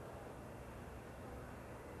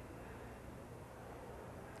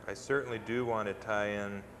 I certainly do want to tie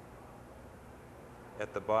in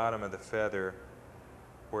at the bottom of the feather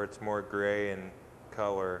where it's more gray in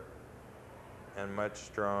color and much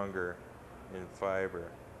stronger in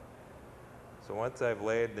fiber. So once I've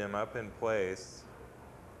laid them up in place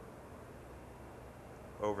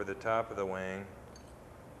over the top of the wing,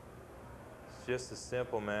 it's just a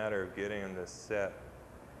simple matter of getting them to set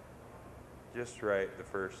just right the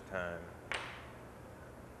first time.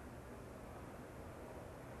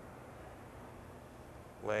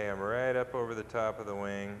 Lay them right up over the top of the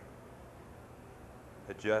wing,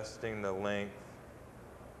 adjusting the length.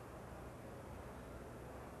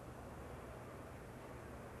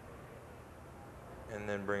 And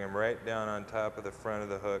then bring them right down on top of the front of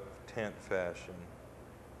the hook, tent fashion.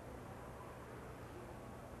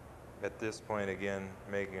 At this point, again,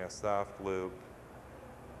 making a soft loop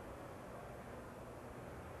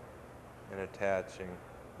and attaching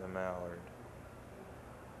the mallard.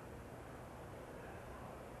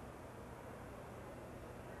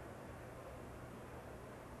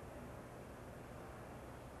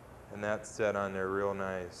 And that's set on there real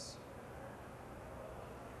nice.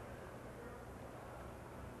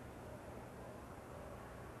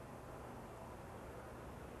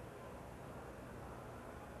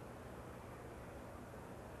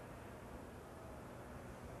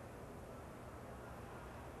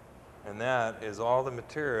 And that is all the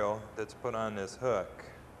material that's put on this hook.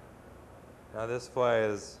 Now this fly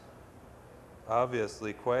is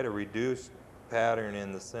obviously quite a reduced pattern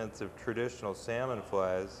in the sense of traditional salmon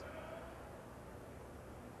flies,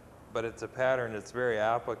 but it's a pattern that's very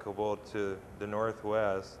applicable to the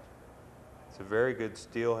Northwest. It's a very good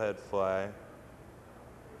steelhead fly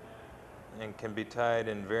and can be tied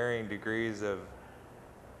in varying degrees of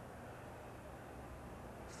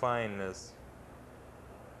fineness.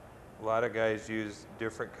 A lot of guys use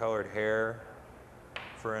different colored hair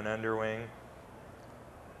for an underwing,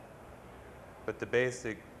 but the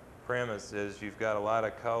basic premise is you've got a lot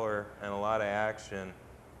of color and a lot of action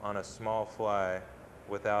on a small fly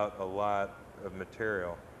without a lot of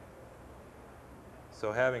material.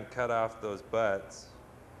 So having cut off those butts,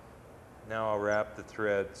 now I'll wrap the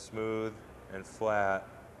thread smooth and flat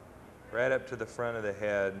right up to the front of the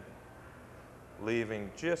head, leaving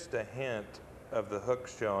just a hint of the hook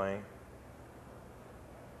showing.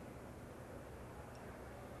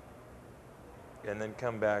 And then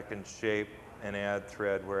come back and shape and add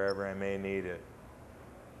thread wherever I may need it.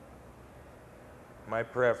 My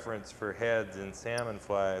preference for heads in salmon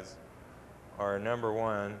flies are, number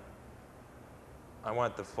one, I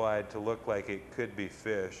want the fly to look like it could be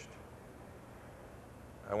fished.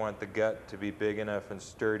 I want the gut to be big enough and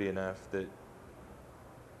sturdy enough that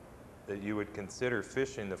you would consider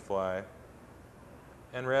fishing the fly.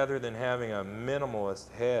 And rather than having a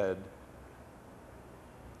minimalist head,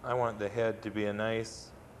 I want the head to be a nice,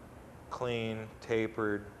 clean,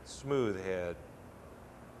 tapered, smooth head.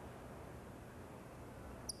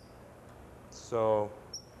 So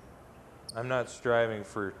I'm not striving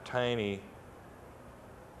for tiny,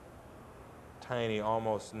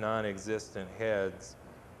 almost non-existent heads.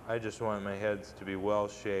 I just want my heads to be well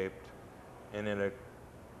shaped and in a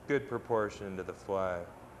good proportion to the fly.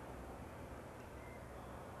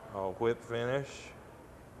 I'll whip finish.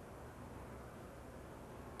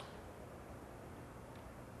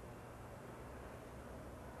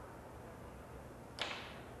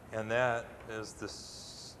 And that is the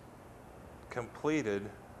completed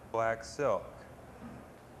black silk.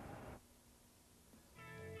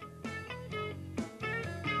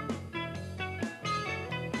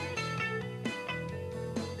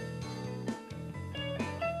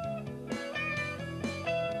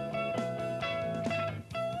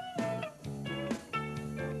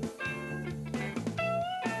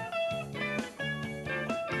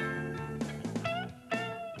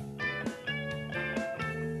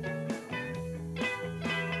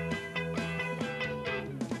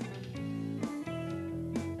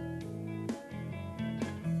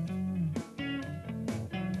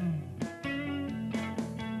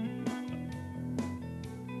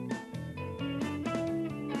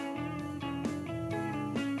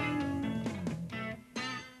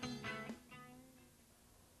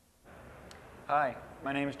 Hi,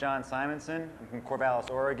 my name is John Simonson. I'm from Corvallis,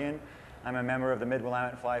 Oregon. I'm a member of the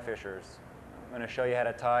Mid-Willamette Fly Fishers. I'm going to show you how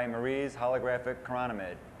to tie Marie's holographic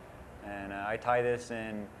chironomid. And I tie this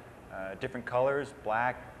in different colors: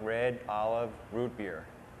 black, red, olive, root beer.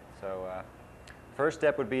 So first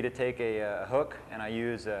step would be to take a hook, and I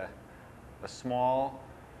use a small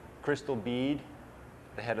crystal bead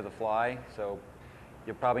the head of the fly. So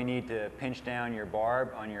you'll probably need to pinch down your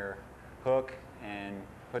barb on your hook and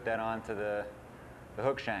put that onto the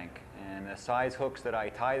hook shank. And the size hooks that I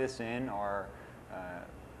tie this in are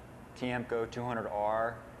Tiemco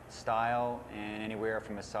 200R style, and anywhere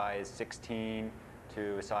from a size 16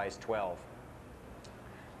 to a size 12.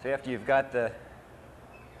 So after you've got the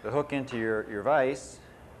hook into your vise,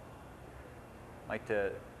 I like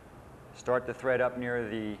to start the thread up near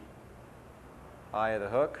the eye of the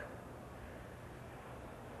hook.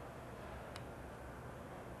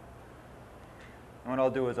 And what I'll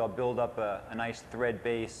do is I'll build up a nice thread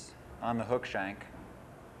base on the hook shank.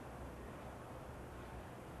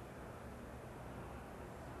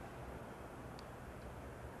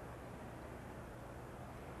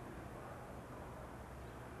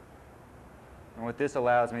 And what this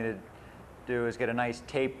allows me to do is get a nice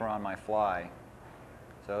taper on my fly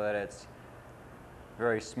so that it's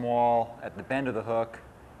very small at the bend of the hook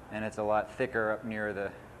and it's a lot thicker up near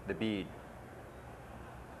the bead.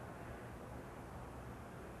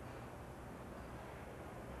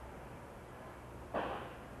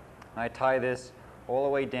 I tie this all the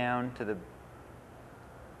way down to the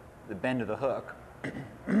bend of the hook.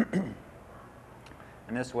 And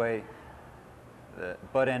this way the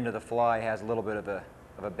butt end of the fly has a little bit of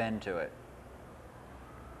a bend to it.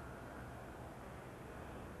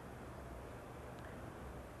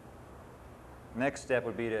 Next step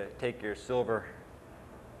would be to take your silver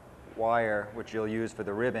wire, which you'll use for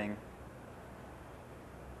the ribbing,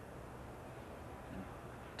 and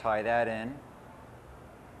tie that in.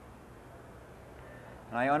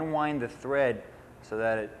 And I unwind the thread so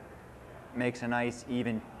that it makes a nice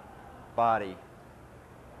even body.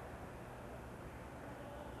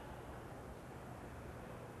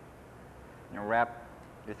 You wrap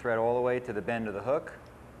your thread all the way to the bend of the hook.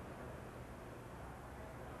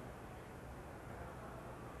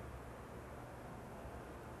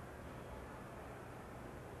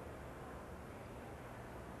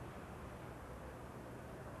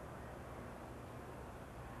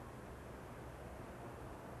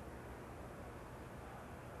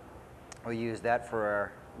 We'll use that for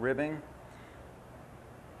our ribbing.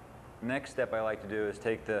 Next step I like to do is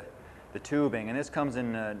take the tubing, and this comes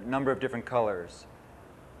in a number of different colors.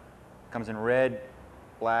 It comes in red,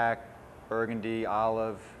 black, burgundy,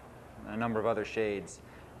 olive, and a number of other shades.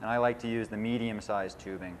 And I like to use the medium-sized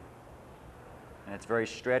tubing. And it's very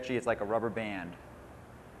stretchy, it's like a rubber band.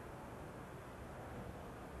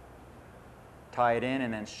 Tie it in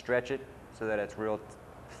and then stretch it so that it's real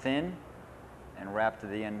thin and wrap to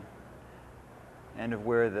the end of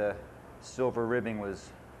where the silver ribbing was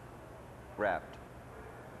wrapped.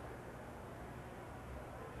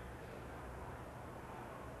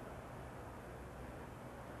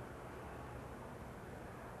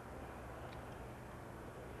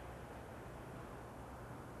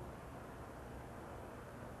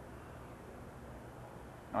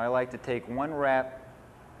 Now I like to take one wrap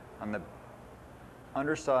on the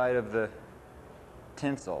underside of the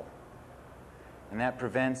tinsel, and that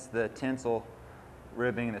prevents the tinsel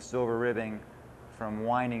ribbing, the silver ribbing, from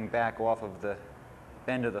winding back off of the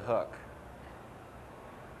bend of the hook.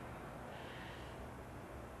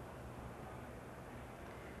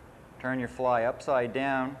 Turn your fly upside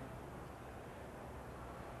down.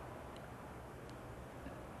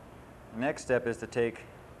 The next step is to take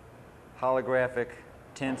holographic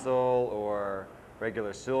tinsel or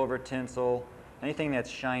regular silver tinsel, anything that's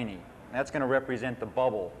shiny. That's going to represent the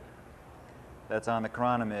bubble that's on the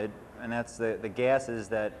chironomid, and that's the gases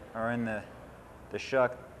that are in the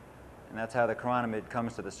shuck, and that's how the chironomid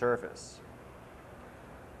comes to the surface.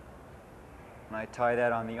 And I tie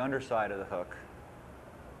that on the underside of the hook.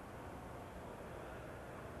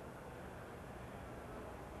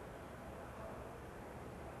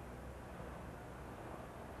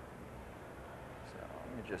 So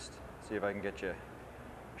let me just see if I can get you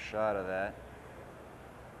a shot of that.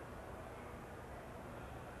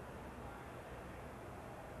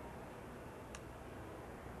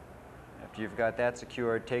 After you've got that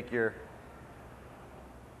secured, take your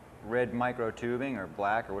red micro tubing or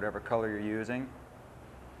black or whatever color you're using.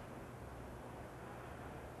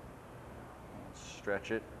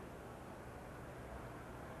 Stretch it.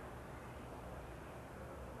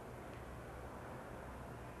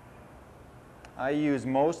 I use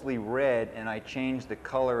mostly red, and I change the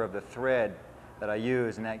color of the thread that I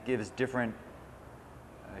use, and that gives different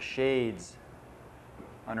shades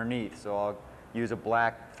underneath. So I'll use a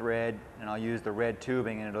black thread, and I'll use the red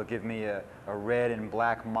tubing, and it'll give me a red and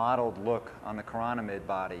black mottled look on the chironomid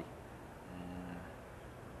body.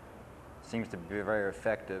 Seems to be very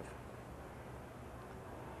effective.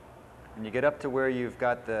 When you get up to where you've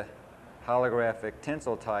got the holographic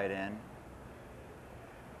tinsel tied in,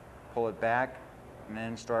 pull it back and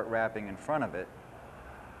then start wrapping in front of it.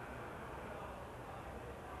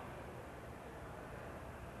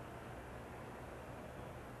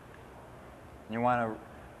 You want to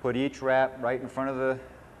put each wrap right in front of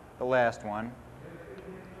the last one.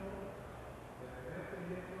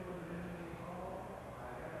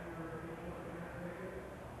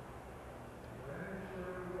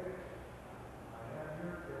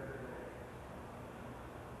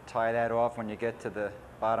 Tie that off when you get to the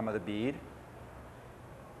bottom of the bead.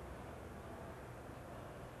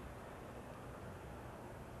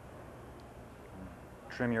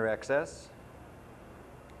 Trim your excess.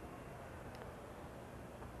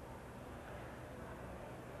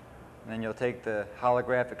 And then you'll take the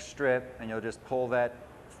holographic strip and you'll just pull that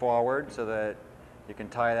forward so that you can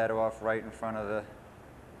tie that off right in front of the,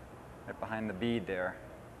 right behind the bead there,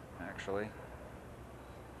 actually.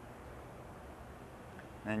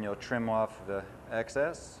 Then you'll trim off the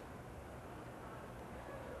excess.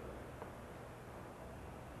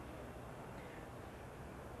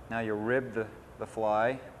 Now you'll rib the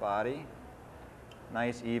fly body,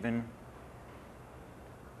 nice even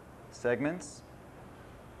segments.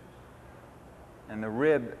 And the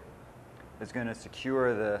rib is going to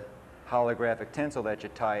secure the holographic tinsel that you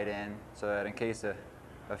tied in so that in case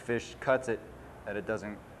a fish cuts it, that it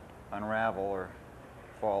doesn't unravel or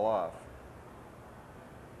fall off.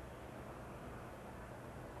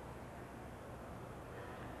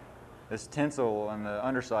 This tinsel on the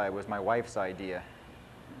underside was my wife's idea.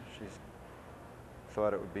 She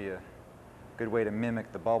thought it would be a good way to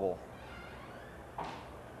mimic the bubble.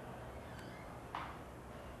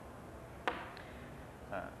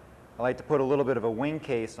 I like to put a little bit of a wing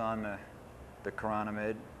case on the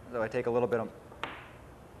chironomid. So I take a little bit of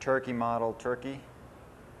turkey model turkey.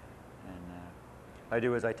 And what I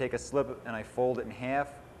do is I take a slip and I fold it in half.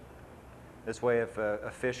 This way if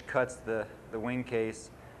a fish cuts the wing case,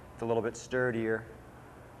 it's a little bit sturdier.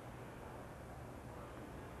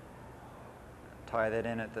 Tie that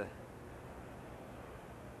in at the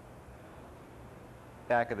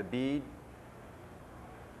back of the bead.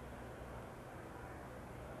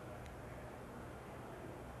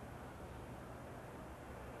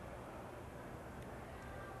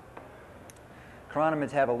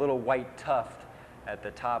 Chironomids have a little white tuft at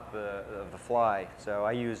the top of the fly, so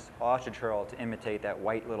I use ostrich herl to imitate that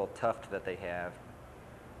white little tuft that they have.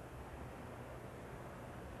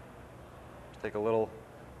 Just take a little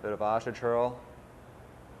bit of ostrich herl.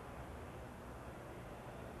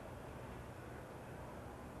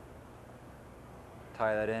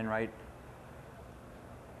 Tie that in right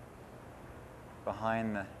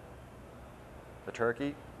behind the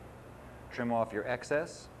turkey. Trim off your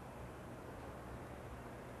excess.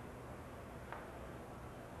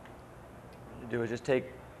 What you do is just take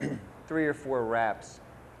 3 or 4 wraps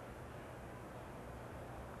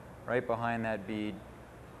right behind that bead.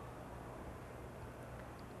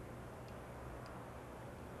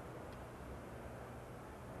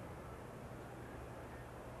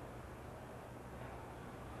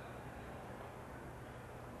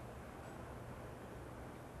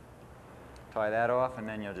 Tie that off, and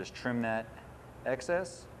then you'll just trim that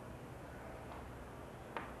excess.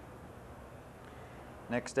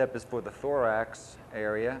 Next step is for the thorax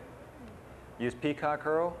area. Use peacock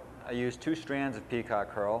herl. I use 2 strands of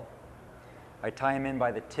peacock herl. I tie them in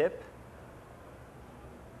by the tip,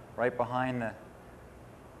 right behind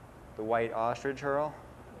the white ostrich herl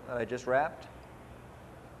that I just wrapped.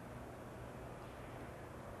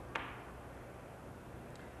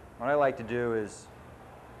 What I like to do is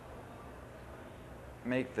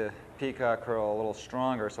make the peacock herl a little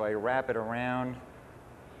stronger, so I wrap it around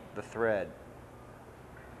the thread.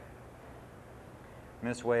 And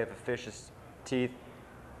this way, if a fish's teeth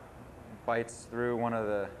bites through one of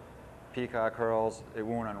the peacock herls, it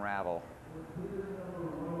won't unravel.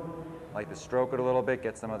 I like to stroke it a little bit,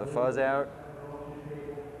 get some of the fuzz out.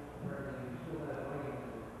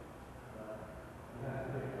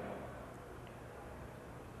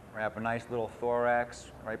 Wrap a nice little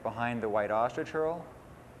thorax right behind the white ostrich herl.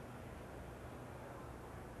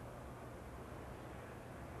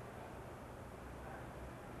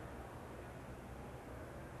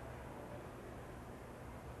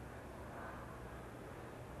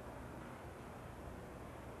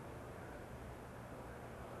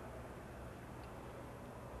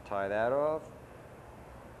 Tie that off.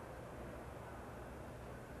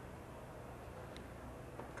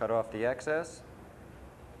 Cut off the excess.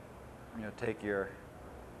 You'll take your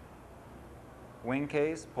wing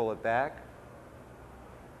case, pull it back.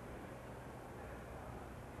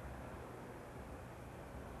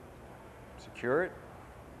 secure it.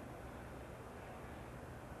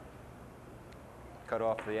 Cut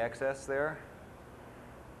off the excess there.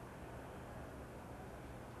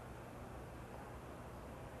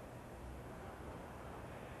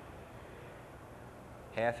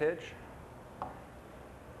 Half hitch.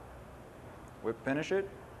 Whip finish it.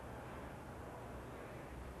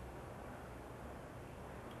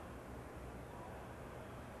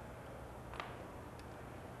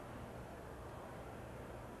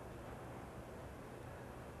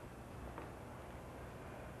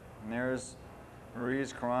 And there's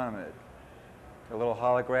Marie's chironomid. A little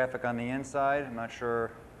holographic on the inside. I'm not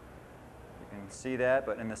sure you can see that,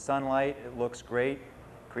 but in the sunlight it looks great.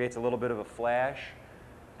 Creates a little bit of a flash,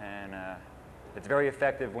 and it's very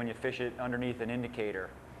effective when you fish it underneath an indicator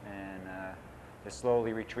and just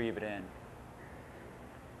slowly retrieve it in.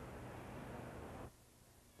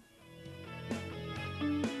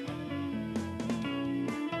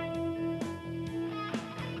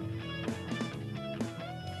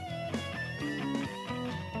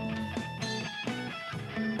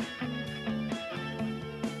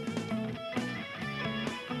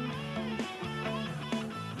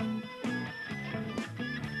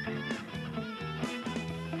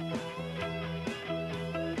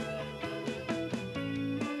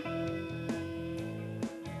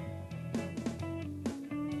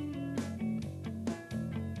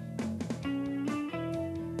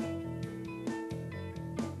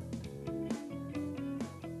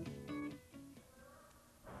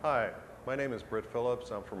 Hi, my name is Britt Phillips.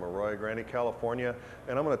 I'm from Arroyo Grande, California,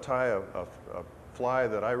 and I'm going to tie a fly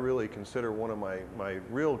that I really consider one of my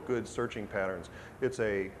real good searching patterns. It's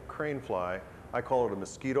a crane fly. I call it a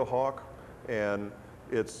mosquito hawk, and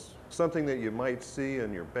it's something that you might see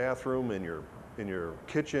in your bathroom, in your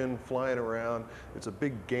kitchen, flying around. It's a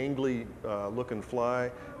big gangly looking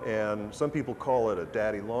fly, and some people call it a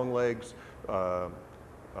daddy longlegs. The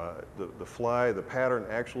pattern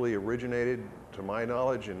actually originated, to my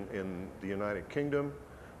knowledge, in the United Kingdom.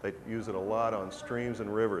 They use it a lot on streams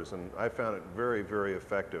and rivers, and I found it very, very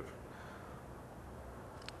effective.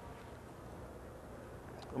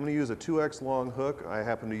 I'm going to use a 2X long hook. I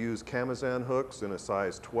happen to use Camazan hooks in a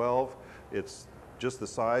size 12. It's just the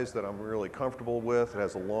size that I'm really comfortable with. It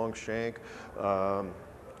has a long shank. I'm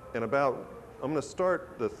going to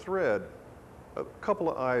start the thread a couple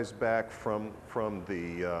of eyes back from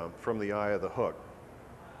the eye of the hook.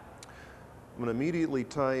 I'm going to immediately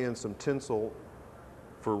tie in some tinsel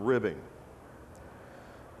for ribbing.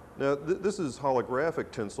 Now this is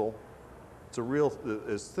holographic tinsel. It's a real,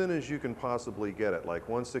 as thin as you can possibly get it, like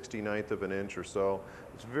 1/69th of an inch or so.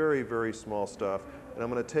 It's very, very small stuff. And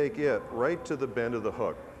I'm going to take it right to the bend of the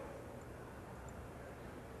hook.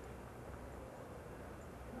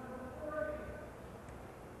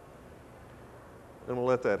 And we'll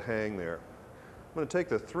let that hang there. I'm going to take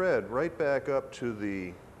the thread right back up to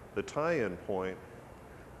the tie-in point.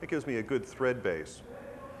 It gives me a good thread base.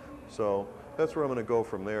 So that's where I'm going to go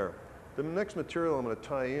from there. The next material I'm going to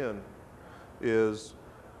tie in is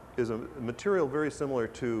a material very similar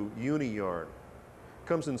to uni yarn. It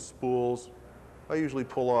comes in spools. I usually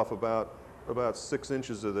pull off about 6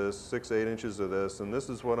 inches of this, 6, 8 inches of this, and this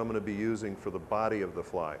is what I'm going to be using for the body of the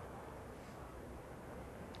fly.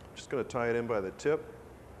 Just going to tie it in by the tip,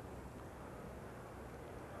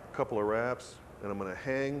 a couple of wraps, and I'm going to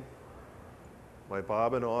hang my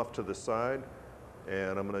bobbin off to the side,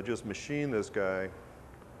 and I'm going to just machine this guy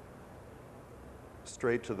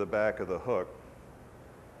straight to the back of the hook.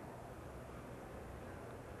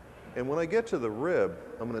 And when I get to the rib,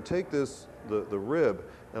 I'm going to take the rib,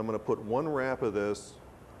 and I'm going to put one wrap of this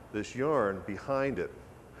yarn behind it.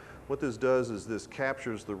 What this does is this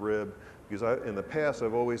captures the rib, because in the past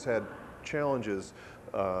I've always had challenges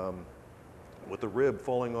with the rib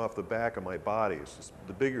falling off the back of my bodies.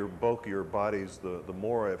 The bigger, bulkier bodies, the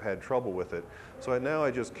more I've had trouble with it. So now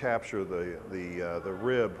I just capture the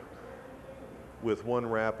rib with one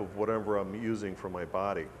wrap of whatever I'm using for my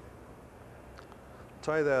body.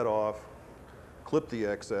 Tie that off, clip the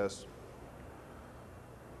excess,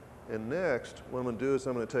 and next what I'm going to do is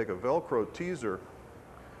I'm going to take a Velcro teaser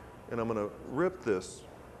and I'm going to rip this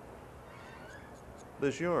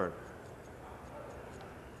yarn.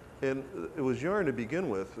 And it was yarn to begin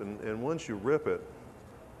with, and once you rip it,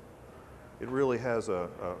 it really has a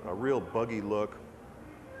real buggy look,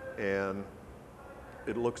 and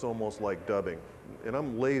it looks almost like dubbing. And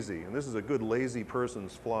I'm lazy, and this is a good lazy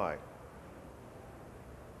person's fly.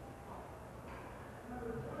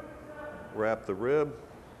 Wrap the rib,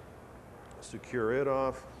 secure it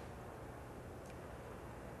off,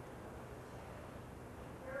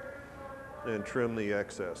 and trim the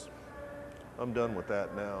excess. I'm done with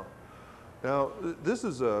that now. Now, this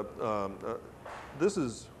is this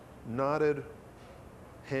is knotted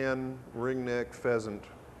hen, ringneck, pheasant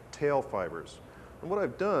tail fibers. And what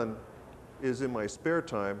I've done is in my spare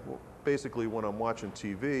time, basically when I'm watching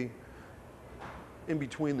TV, in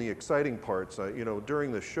between the exciting parts, you know,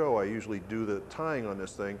 during the show I usually do the tying on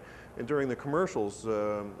this thing, and during the commercials,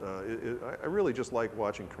 I really just like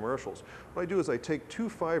watching commercials. What I do is I take 2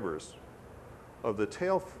 fibers of the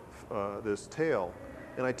tail, this tail,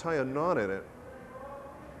 and I tie a knot in it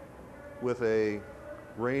with a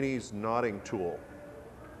Rainey's knotting tool.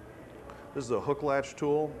 This is a hook latch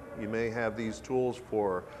tool. You may have these tools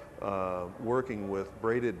for working with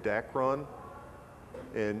braided dacron.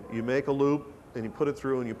 And you make a loop and you put it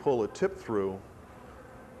through and you pull a tip through.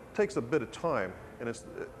 It takes a bit of time, and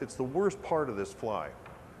it's the worst part of this fly.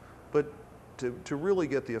 But to really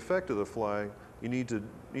get the effect of the fly, you need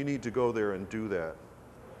to go there and do that.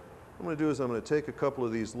 What I'm going to do is I'm going to take a couple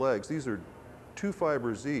of these legs. These are 2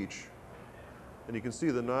 fibers each, and you can see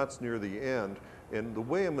the knots near the end. And the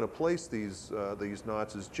way I'm going to place these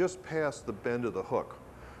knots is just past the bend of the hook,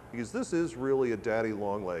 because this is really a daddy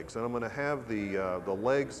long legs, and I'm going to have the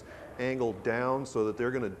legs angled down so that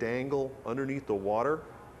they're going to dangle underneath the water.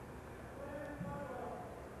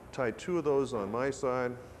 Tie 2 of those on my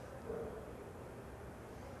side,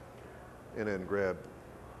 and then grab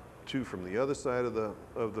 2 from the other side of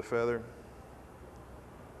the feather.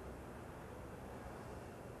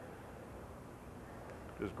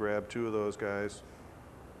 Just grab 2 of those guys.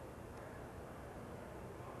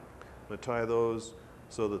 I'm going to tie those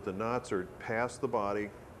so that the knots are past the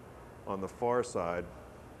body on the far side,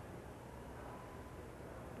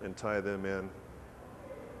 and tie them in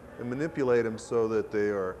and manipulate them so that they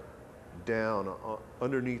are down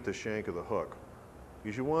underneath the shank of the hook.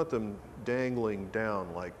 Because you want them dangling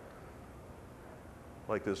down like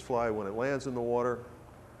this fly. When it lands in the water,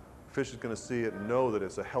 the fish is going to see it and know that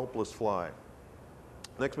it's a helpless fly.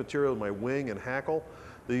 Next material is my wing and hackle.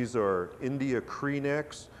 These are India Cree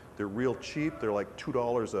necks. They're real cheap. They're like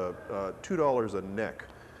 $2 a neck.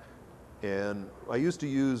 And I used to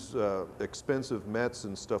use expensive Mets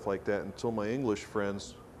and stuff like that until my English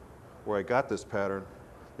friends, where I got this pattern,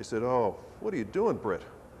 they said, "Oh, what are you doing, Britt?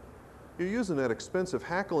 You're using that expensive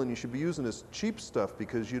hackle and you should be using this cheap stuff,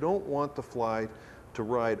 because you don't want the fly to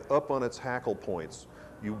ride up on its hackle points.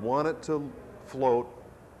 You want it to float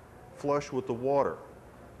flush with the water.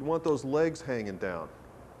 You want those legs hanging down."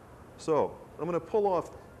 So I'm going to pull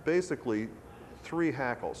off basically 3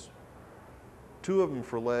 hackles. 2 of them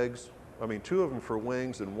for legs, 2 of them for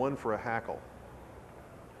wings, and 1 for a hackle.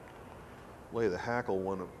 Lay the hackle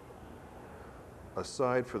one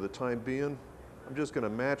aside for the time being. I'm just going to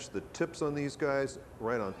match the tips on these guys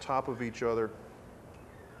right on top of each other.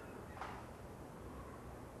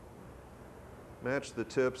 Match the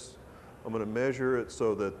tips. I'm going to measure it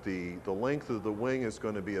so that the length of the wing is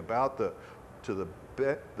going to be about the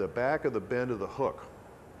back of the bend of the hook.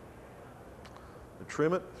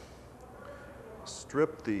 Trim it.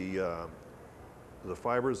 Strip the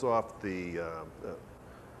fibers off the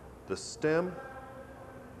stem.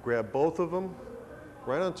 Grab both of them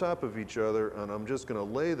right on top of each other, and I'm just going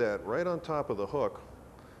to lay that right on top of the hook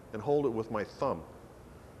and hold it with my thumb.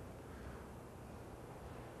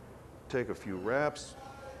 Take a few wraps.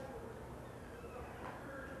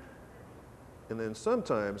 And then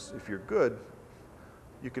sometimes, if you're good,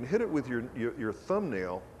 you can hit it with your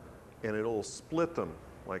thumbnail and it'll split them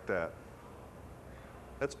like that.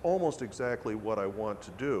 That's almost exactly what I want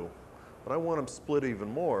to do, but I want them split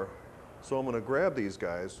even more. So I'm going to grab these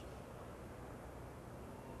guys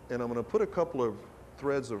and I'm going to put a couple of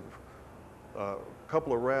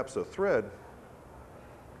wraps of thread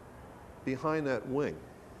behind that wing.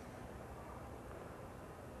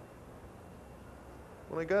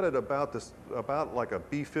 When I got it about like a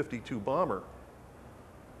B-52 bomber,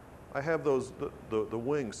 I have the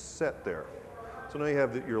wings set there. So now you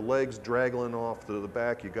have your legs draggling off to the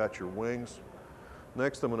back, you got your wings.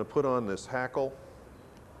 Next I'm going to put on this hackle.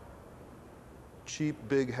 Cheap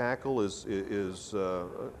big hackle is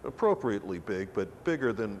appropriately big, but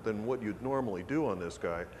bigger than what you'd normally do on this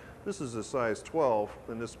guy. This is a size 12,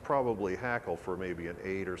 and this is probably hackle for maybe an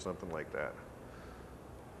 8 or something like that.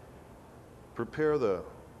 Prepare the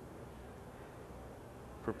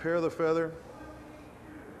feather.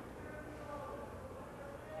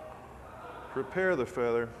 Prepare the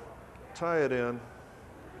feather, tie it in,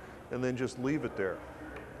 and then just leave it there.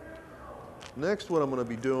 Next, what I'm going to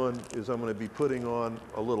be doing is I'm going to be putting on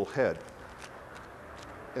a little head.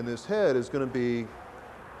 And this head is going to be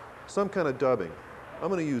some kind of dubbing. I'm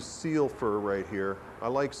going to use seal fur right here. I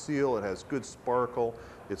like seal. It has good sparkle.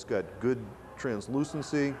 It's got good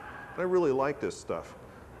translucency. And I really like this stuff.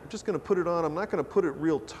 I'm just going to put it on. I'm not going to put it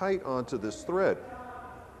real tight onto this thread.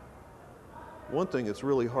 One thing it's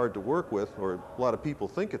really hard to work with, or a lot of people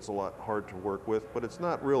think it's a lot hard to work with, but it's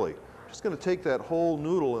not really. I'm just going to take that whole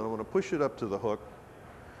noodle and I'm going to push it up to the hook,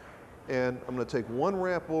 and I'm going to take one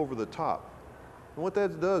wrap over the top. And what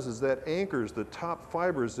that does is that anchors the top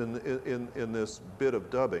fibers in this bit of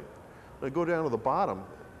dubbing. I go down to the bottom,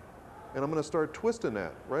 and I'm going to start twisting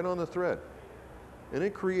that right on the thread. And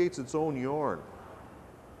it creates its own yarn,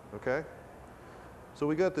 okay? So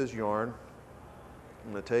we got this yarn.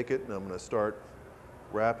 I'm going to take it and I'm going to start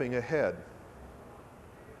wrapping a head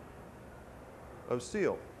of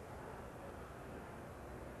seal.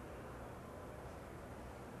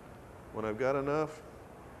 When I've got enough,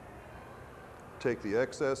 take the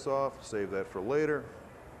excess off, save that for later.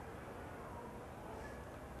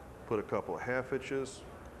 Put a couple of half hitches.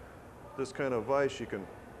 This kind of vise, you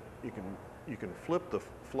can flip the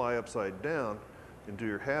fly upside down and do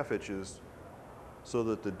your half hitches so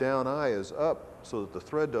that the down eye is up so that the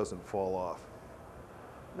thread doesn't fall off.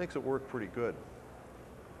 Makes it work pretty good.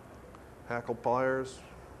 Hackle pliers.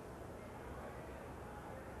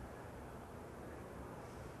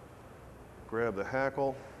 Grab the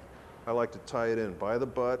hackle. I like to tie it in by the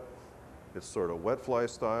butt. It's sort of wet fly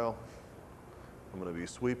style. I'm going to be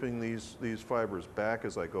sweeping these fibers back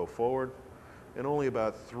as I go forward, and only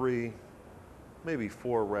about 3, maybe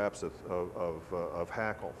 4 wraps of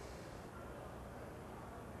hackle.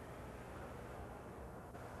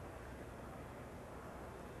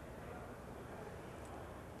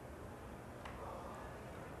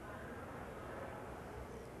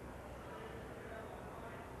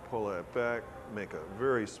 Pull that back, make a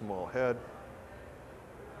very small head,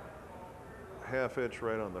 half hitch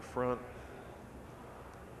right on the front.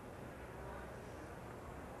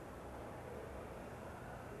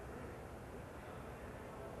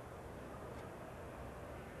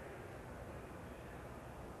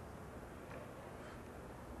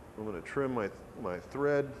 I'm going to trim my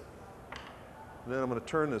thread, and then I'm going to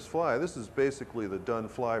turn this fly. This is basically the done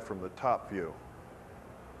fly from the top view.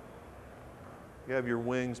 You have your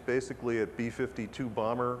wings basically at B-52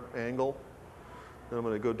 bomber angle. Then I'm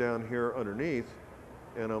going to go down here underneath,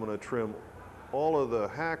 and I'm going to trim all of the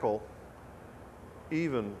hackle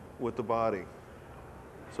even with the body.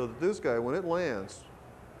 So that this guy, when it lands,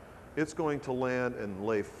 it's going to land and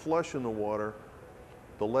lay flush in the water.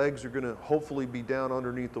 The legs are going to hopefully be down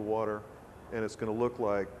underneath the water, and it's going to look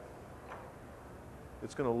like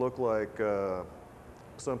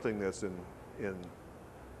something that's in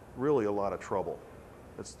really a lot of trouble.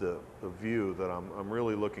 It's the view that I'm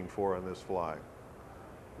really looking for on this fly.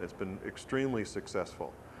 It's been extremely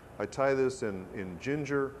successful. I tie this in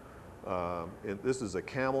ginger. This is a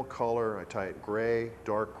camel color. I tie it gray,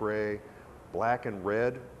 dark gray, black and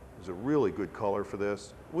red is a really good color for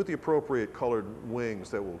this, with the appropriate colored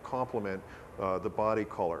wings that will complement the body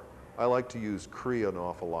color. I like to use Cree an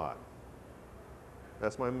awful lot.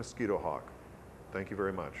 That's my mosquito hawk. Thank you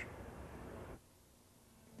very much.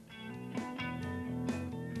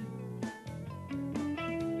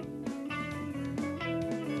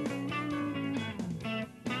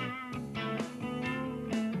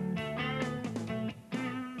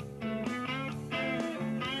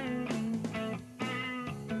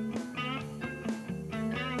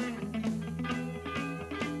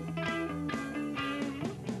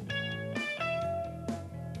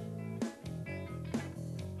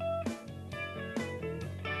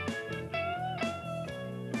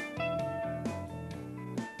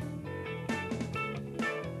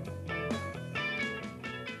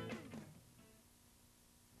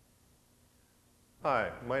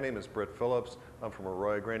 Hi, my name is Brett Phillips. I'm from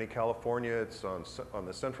Arroyo Grande, California. It's on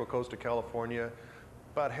the central coast of California,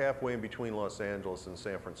 about halfway in between Los Angeles and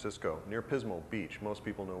San Francisco, near Pismo Beach. Most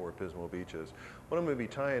people know where Pismo Beach is. What I'm going to be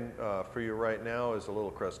tying for you right now is a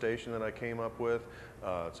little crustacean that I came up with.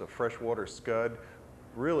 It's a freshwater scud.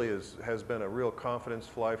 Really has been a real confidence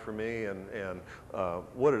fly for me, and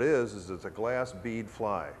what it is it's a glass bead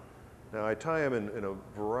fly. Now I tie them in a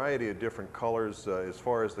variety of different colors as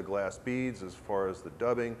far as the glass beads, as far as the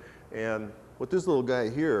dubbing, and what this little guy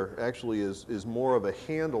here actually is more of a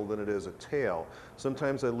handle than it is a tail.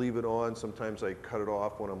 Sometimes I leave it on, sometimes I cut it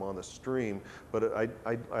off when I'm on the stream, but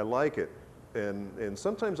I like it. And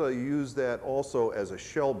sometimes I use that also as a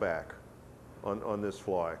shell back on this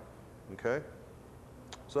fly, okay?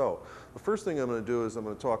 So the first thing I'm going to do is I'm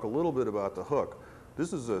going to talk a little bit about the hook.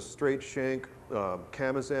 This is a straight shank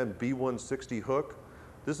Camazan B160 hook.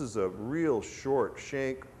 This is a real short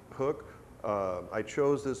shank hook. I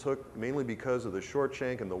chose this hook mainly because of the short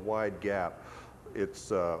shank and the wide gap. It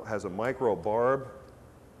has a micro barb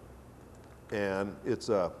And it's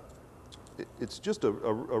just a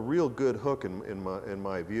real good hook in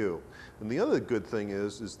my view. And the other good thing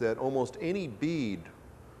is that almost any bead,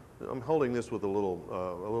 I'm holding this with a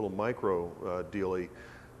little micro dealie,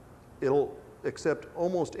 it'll accept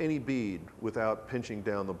almost any bead without pinching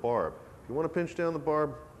down the barb. If you want to pinch down the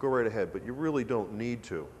barb, go right ahead, but you really don't need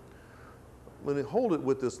to. I'm going to hold it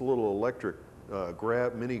with this little electric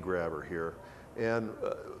mini grabber here, and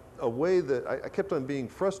a way that I kept on being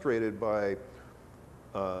frustrated by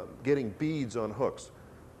getting beads on hooks,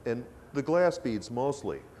 and the glass beads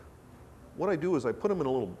mostly. What I do is I put them in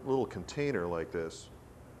a little container like this,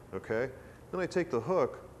 okay? Then I take the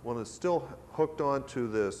hook when it's still hooked onto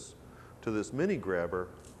this mini grabber,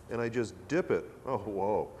 and I just dip it. Oh,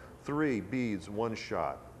 whoa, 3 beads, 1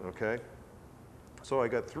 shot, okay? So I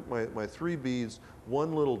got my 3 beads,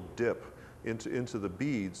 1 little dip into the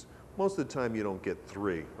beads. Most of the time you don't get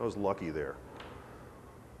 3. I was lucky there.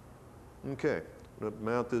 Okay, I'm gonna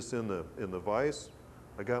mount this in the vise.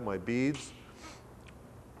 I got my beads.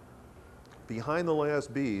 Behind the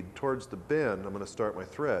last bead, towards the bend, I'm gonna start my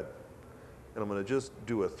thread. And I'm gonna just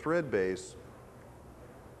do a thread base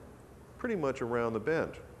pretty much around the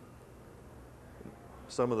bend.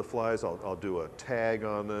 Some of the flies, I'll do a tag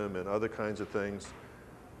on them and other kinds of things.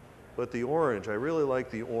 But the orange, I really like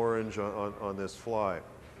the orange on this fly.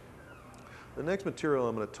 The next material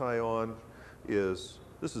I'm going to tie on is,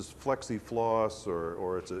 this is flexi floss,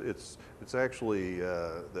 or it's actually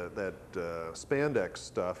that spandex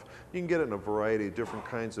stuff. You can get it in a variety of different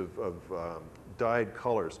kinds of dyed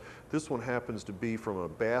colors. This one happens to be from a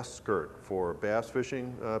bass skirt for bass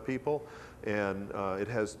fishing people, and it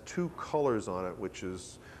has 2 colors on it, which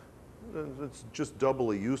is it's just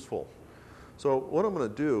doubly useful. So what I'm going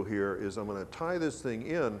to do here is I'm going to tie this thing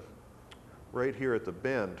in right here at the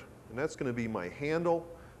bend, and that's going to be my handle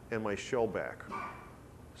and my shell back.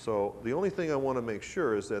 So the only thing I want to make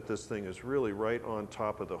sure is that this thing is really right on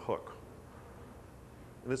top of the hook.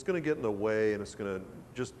 And it's going to get in the way, and it's going to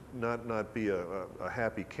just not be a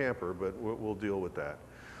happy camper, but we'll deal with that.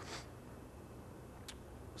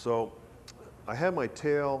 So I have my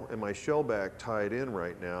tail and my shell back tied in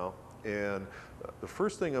right now, and the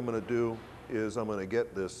first thing I'm going to do is I'm going to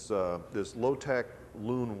get this low-tack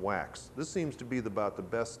loon wax. This seems to be about the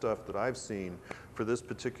best stuff that I've seen for this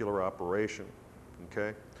particular operation. Okay,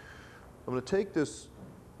 I'm going to take this,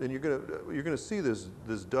 and you're going to see this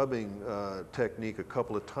dubbing technique a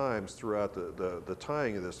couple of times throughout the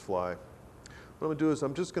tying of this fly. What I'm going to do is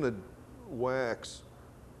I'm just going to wax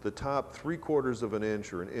the top 3/4 of an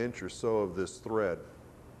inch or an inch or so of this thread.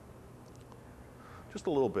 Just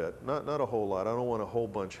a little bit, not a whole lot. I don't want a whole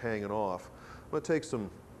bunch hanging off. I'm going to take some,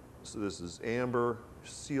 so this is amber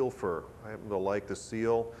seal fur. I happen to like the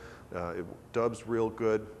seal. It dubs real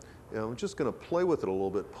good. And I'm just going to play with it a little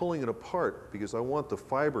bit, pulling it apart, because I want the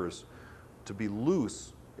fibers to be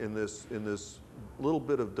loose in this little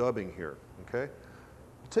bit of dubbing here, okay?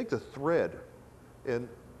 Take the thread, and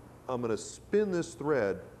I'm going to spin this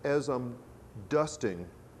thread as I'm dusting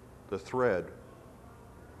the thread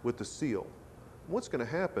with the seal. What's going to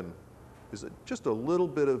happen is that just a little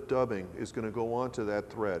bit of dubbing is going to go onto that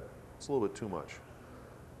thread. It's a little bit too much.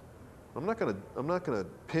 I'm not going to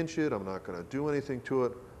pinch it. I'm not going to do anything to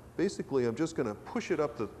it. Basically, I'm just going to push it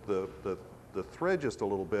up the thread just a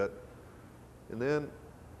little bit, and then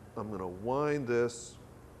I'm going to wind this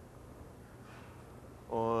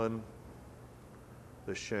on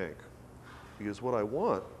the shank. Because what I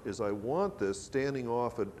want is I want this standing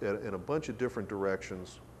off in a bunch of different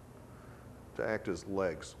directions to act as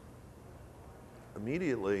legs.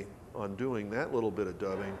 Immediately on doing that little bit of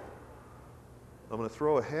dubbing, I'm going to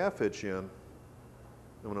throw a 1/2 inch in. I'm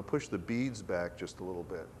going to push the beads back just a little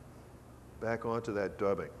bit, back onto that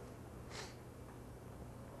dubbing.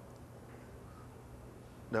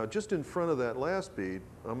 Now just in front of that last bead,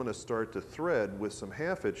 I'm going to start to thread with some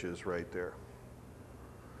 1/2 inches right there.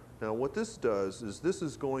 Now what this does is this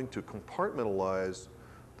is going to compartmentalize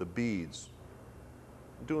the beads.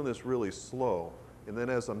 I'm doing this really slow, and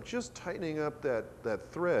then as I'm just tightening up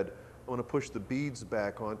that thread, I'm going to push the beads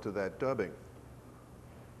back onto that dubbing.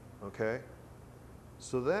 Okay?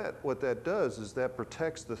 So what that does is that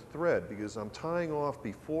protects the thread, because I'm tying off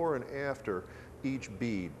before and after each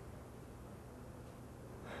bead.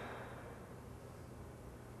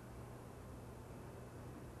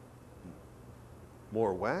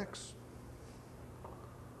 More wax.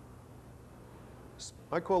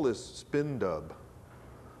 I call this spin dub,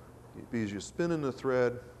 because you're spinning the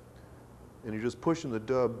thread and you're just pushing the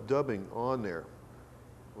dubbing on there.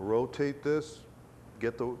 Rotate this,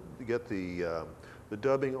 get the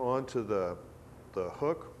dubbing onto the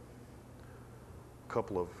hook, a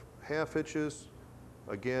couple of half hitches.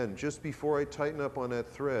 Again, just before I tighten up on that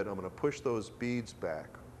thread, I'm going to push those beads back.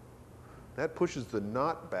 That pushes the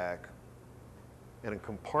knot back and it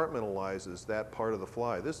compartmentalizes that part of the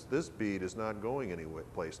fly. This bead is not going any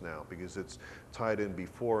place now because it's tied in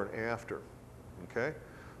before and after, okay?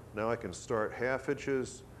 Now I can start half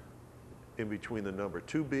hitches in between the number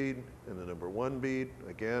 2 bead and the number 1 bead.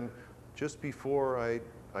 Again, just before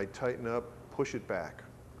I tighten up, push it back.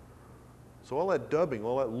 So all that dubbing,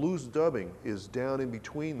 all that loose dubbing is down in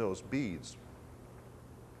between those beads.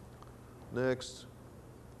 Next,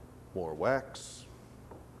 more wax.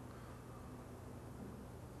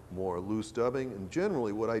 More loose dubbing, and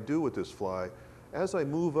generally what I do with this fly, as I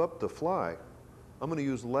move up the fly, I'm going to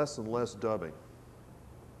use less and less dubbing.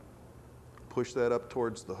 Push that up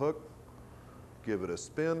towards the hook, give it a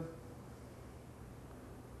spin,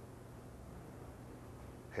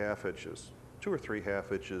 half hitches, 2 or 3 half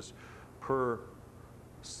hitches per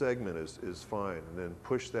segment is fine, and then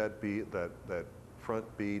push that bead, that front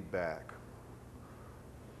bead back.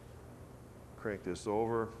 Crank this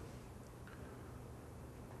over.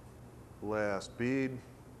 Last bead,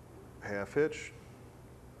 half hitch.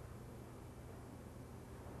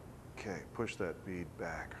 Okay, push that bead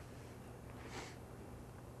back.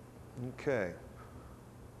 Okay.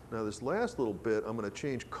 Now this last little bit, I'm going to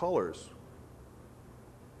change colors.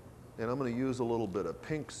 And I'm going to use a little bit of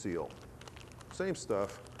pink seal. Same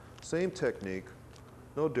stuff, same technique,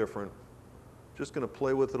 no different. Just going to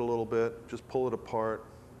play with it a little bit, just pull it apart.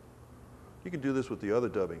 You can do this with the other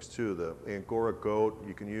dubbings too. The Angora goat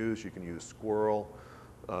you can use squirrel.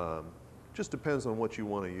 Just depends on what you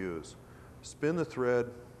want to use. Spin the thread.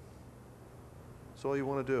 That's all you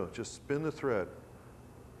want to do. Just spin the thread.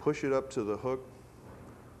 Push it up to the hook.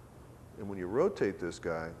 And when you rotate this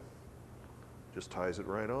guy, just ties it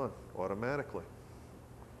right on automatically.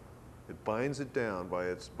 It binds it down by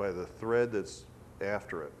the thread that's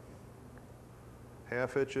after it.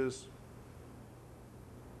 Half hitches.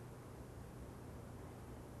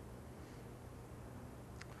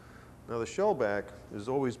 Now the shellback has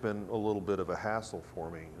always been a little bit of a hassle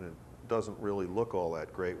for me, and it doesn't really look all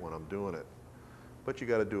that great when I'm doing it. But you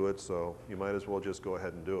got to do it, so you might as well just go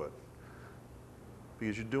ahead and do it.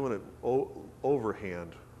 Because you're doing it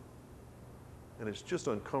overhand, and it's just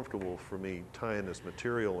uncomfortable for me tying this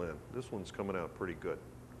material in. This one's coming out pretty good.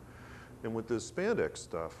 And with this spandex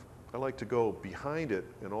stuff, I like to go behind it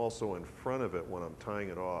and also in front of it when I'm tying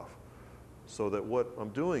it off. So that what I'm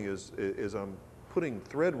doing is I'm putting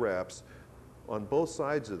thread wraps on both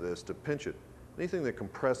sides of this to pinch it. Anything that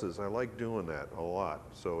compresses, I like doing that a lot.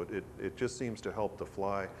 So it just seems to help the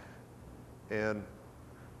fly, and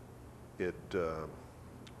it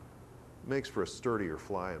makes for a sturdier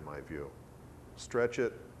fly in my view. Stretch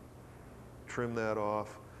it, trim that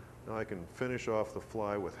off. Now I can finish off the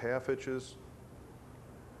fly with half hitches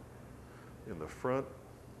in the front.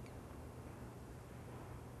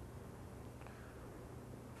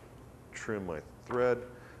 Trim my thread.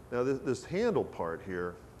 Now this handle part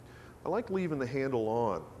here, I like leaving the handle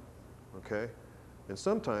on, okay? And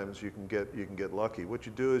sometimes you can get lucky. What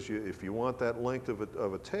you do is if you want that length of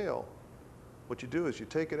a tail, what you do is you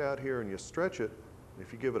take it out here and you stretch it. And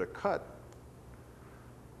if you give it a cut,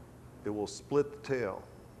 it will split the tail.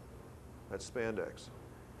 That's spandex.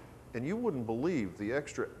 And you wouldn't believe the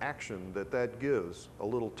extra action that gives a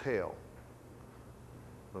little tail,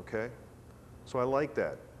 okay? So I like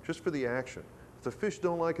that. Just for the action. If the fish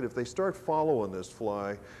don't like it, if they start following this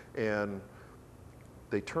fly and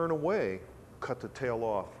they turn away, cut the tail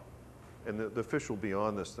off. And the fish will be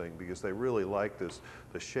on this thing because they really like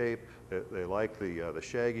the shape, they like the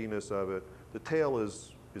shagginess of it. The tail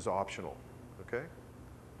is optional, okay?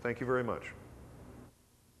 Thank you very much.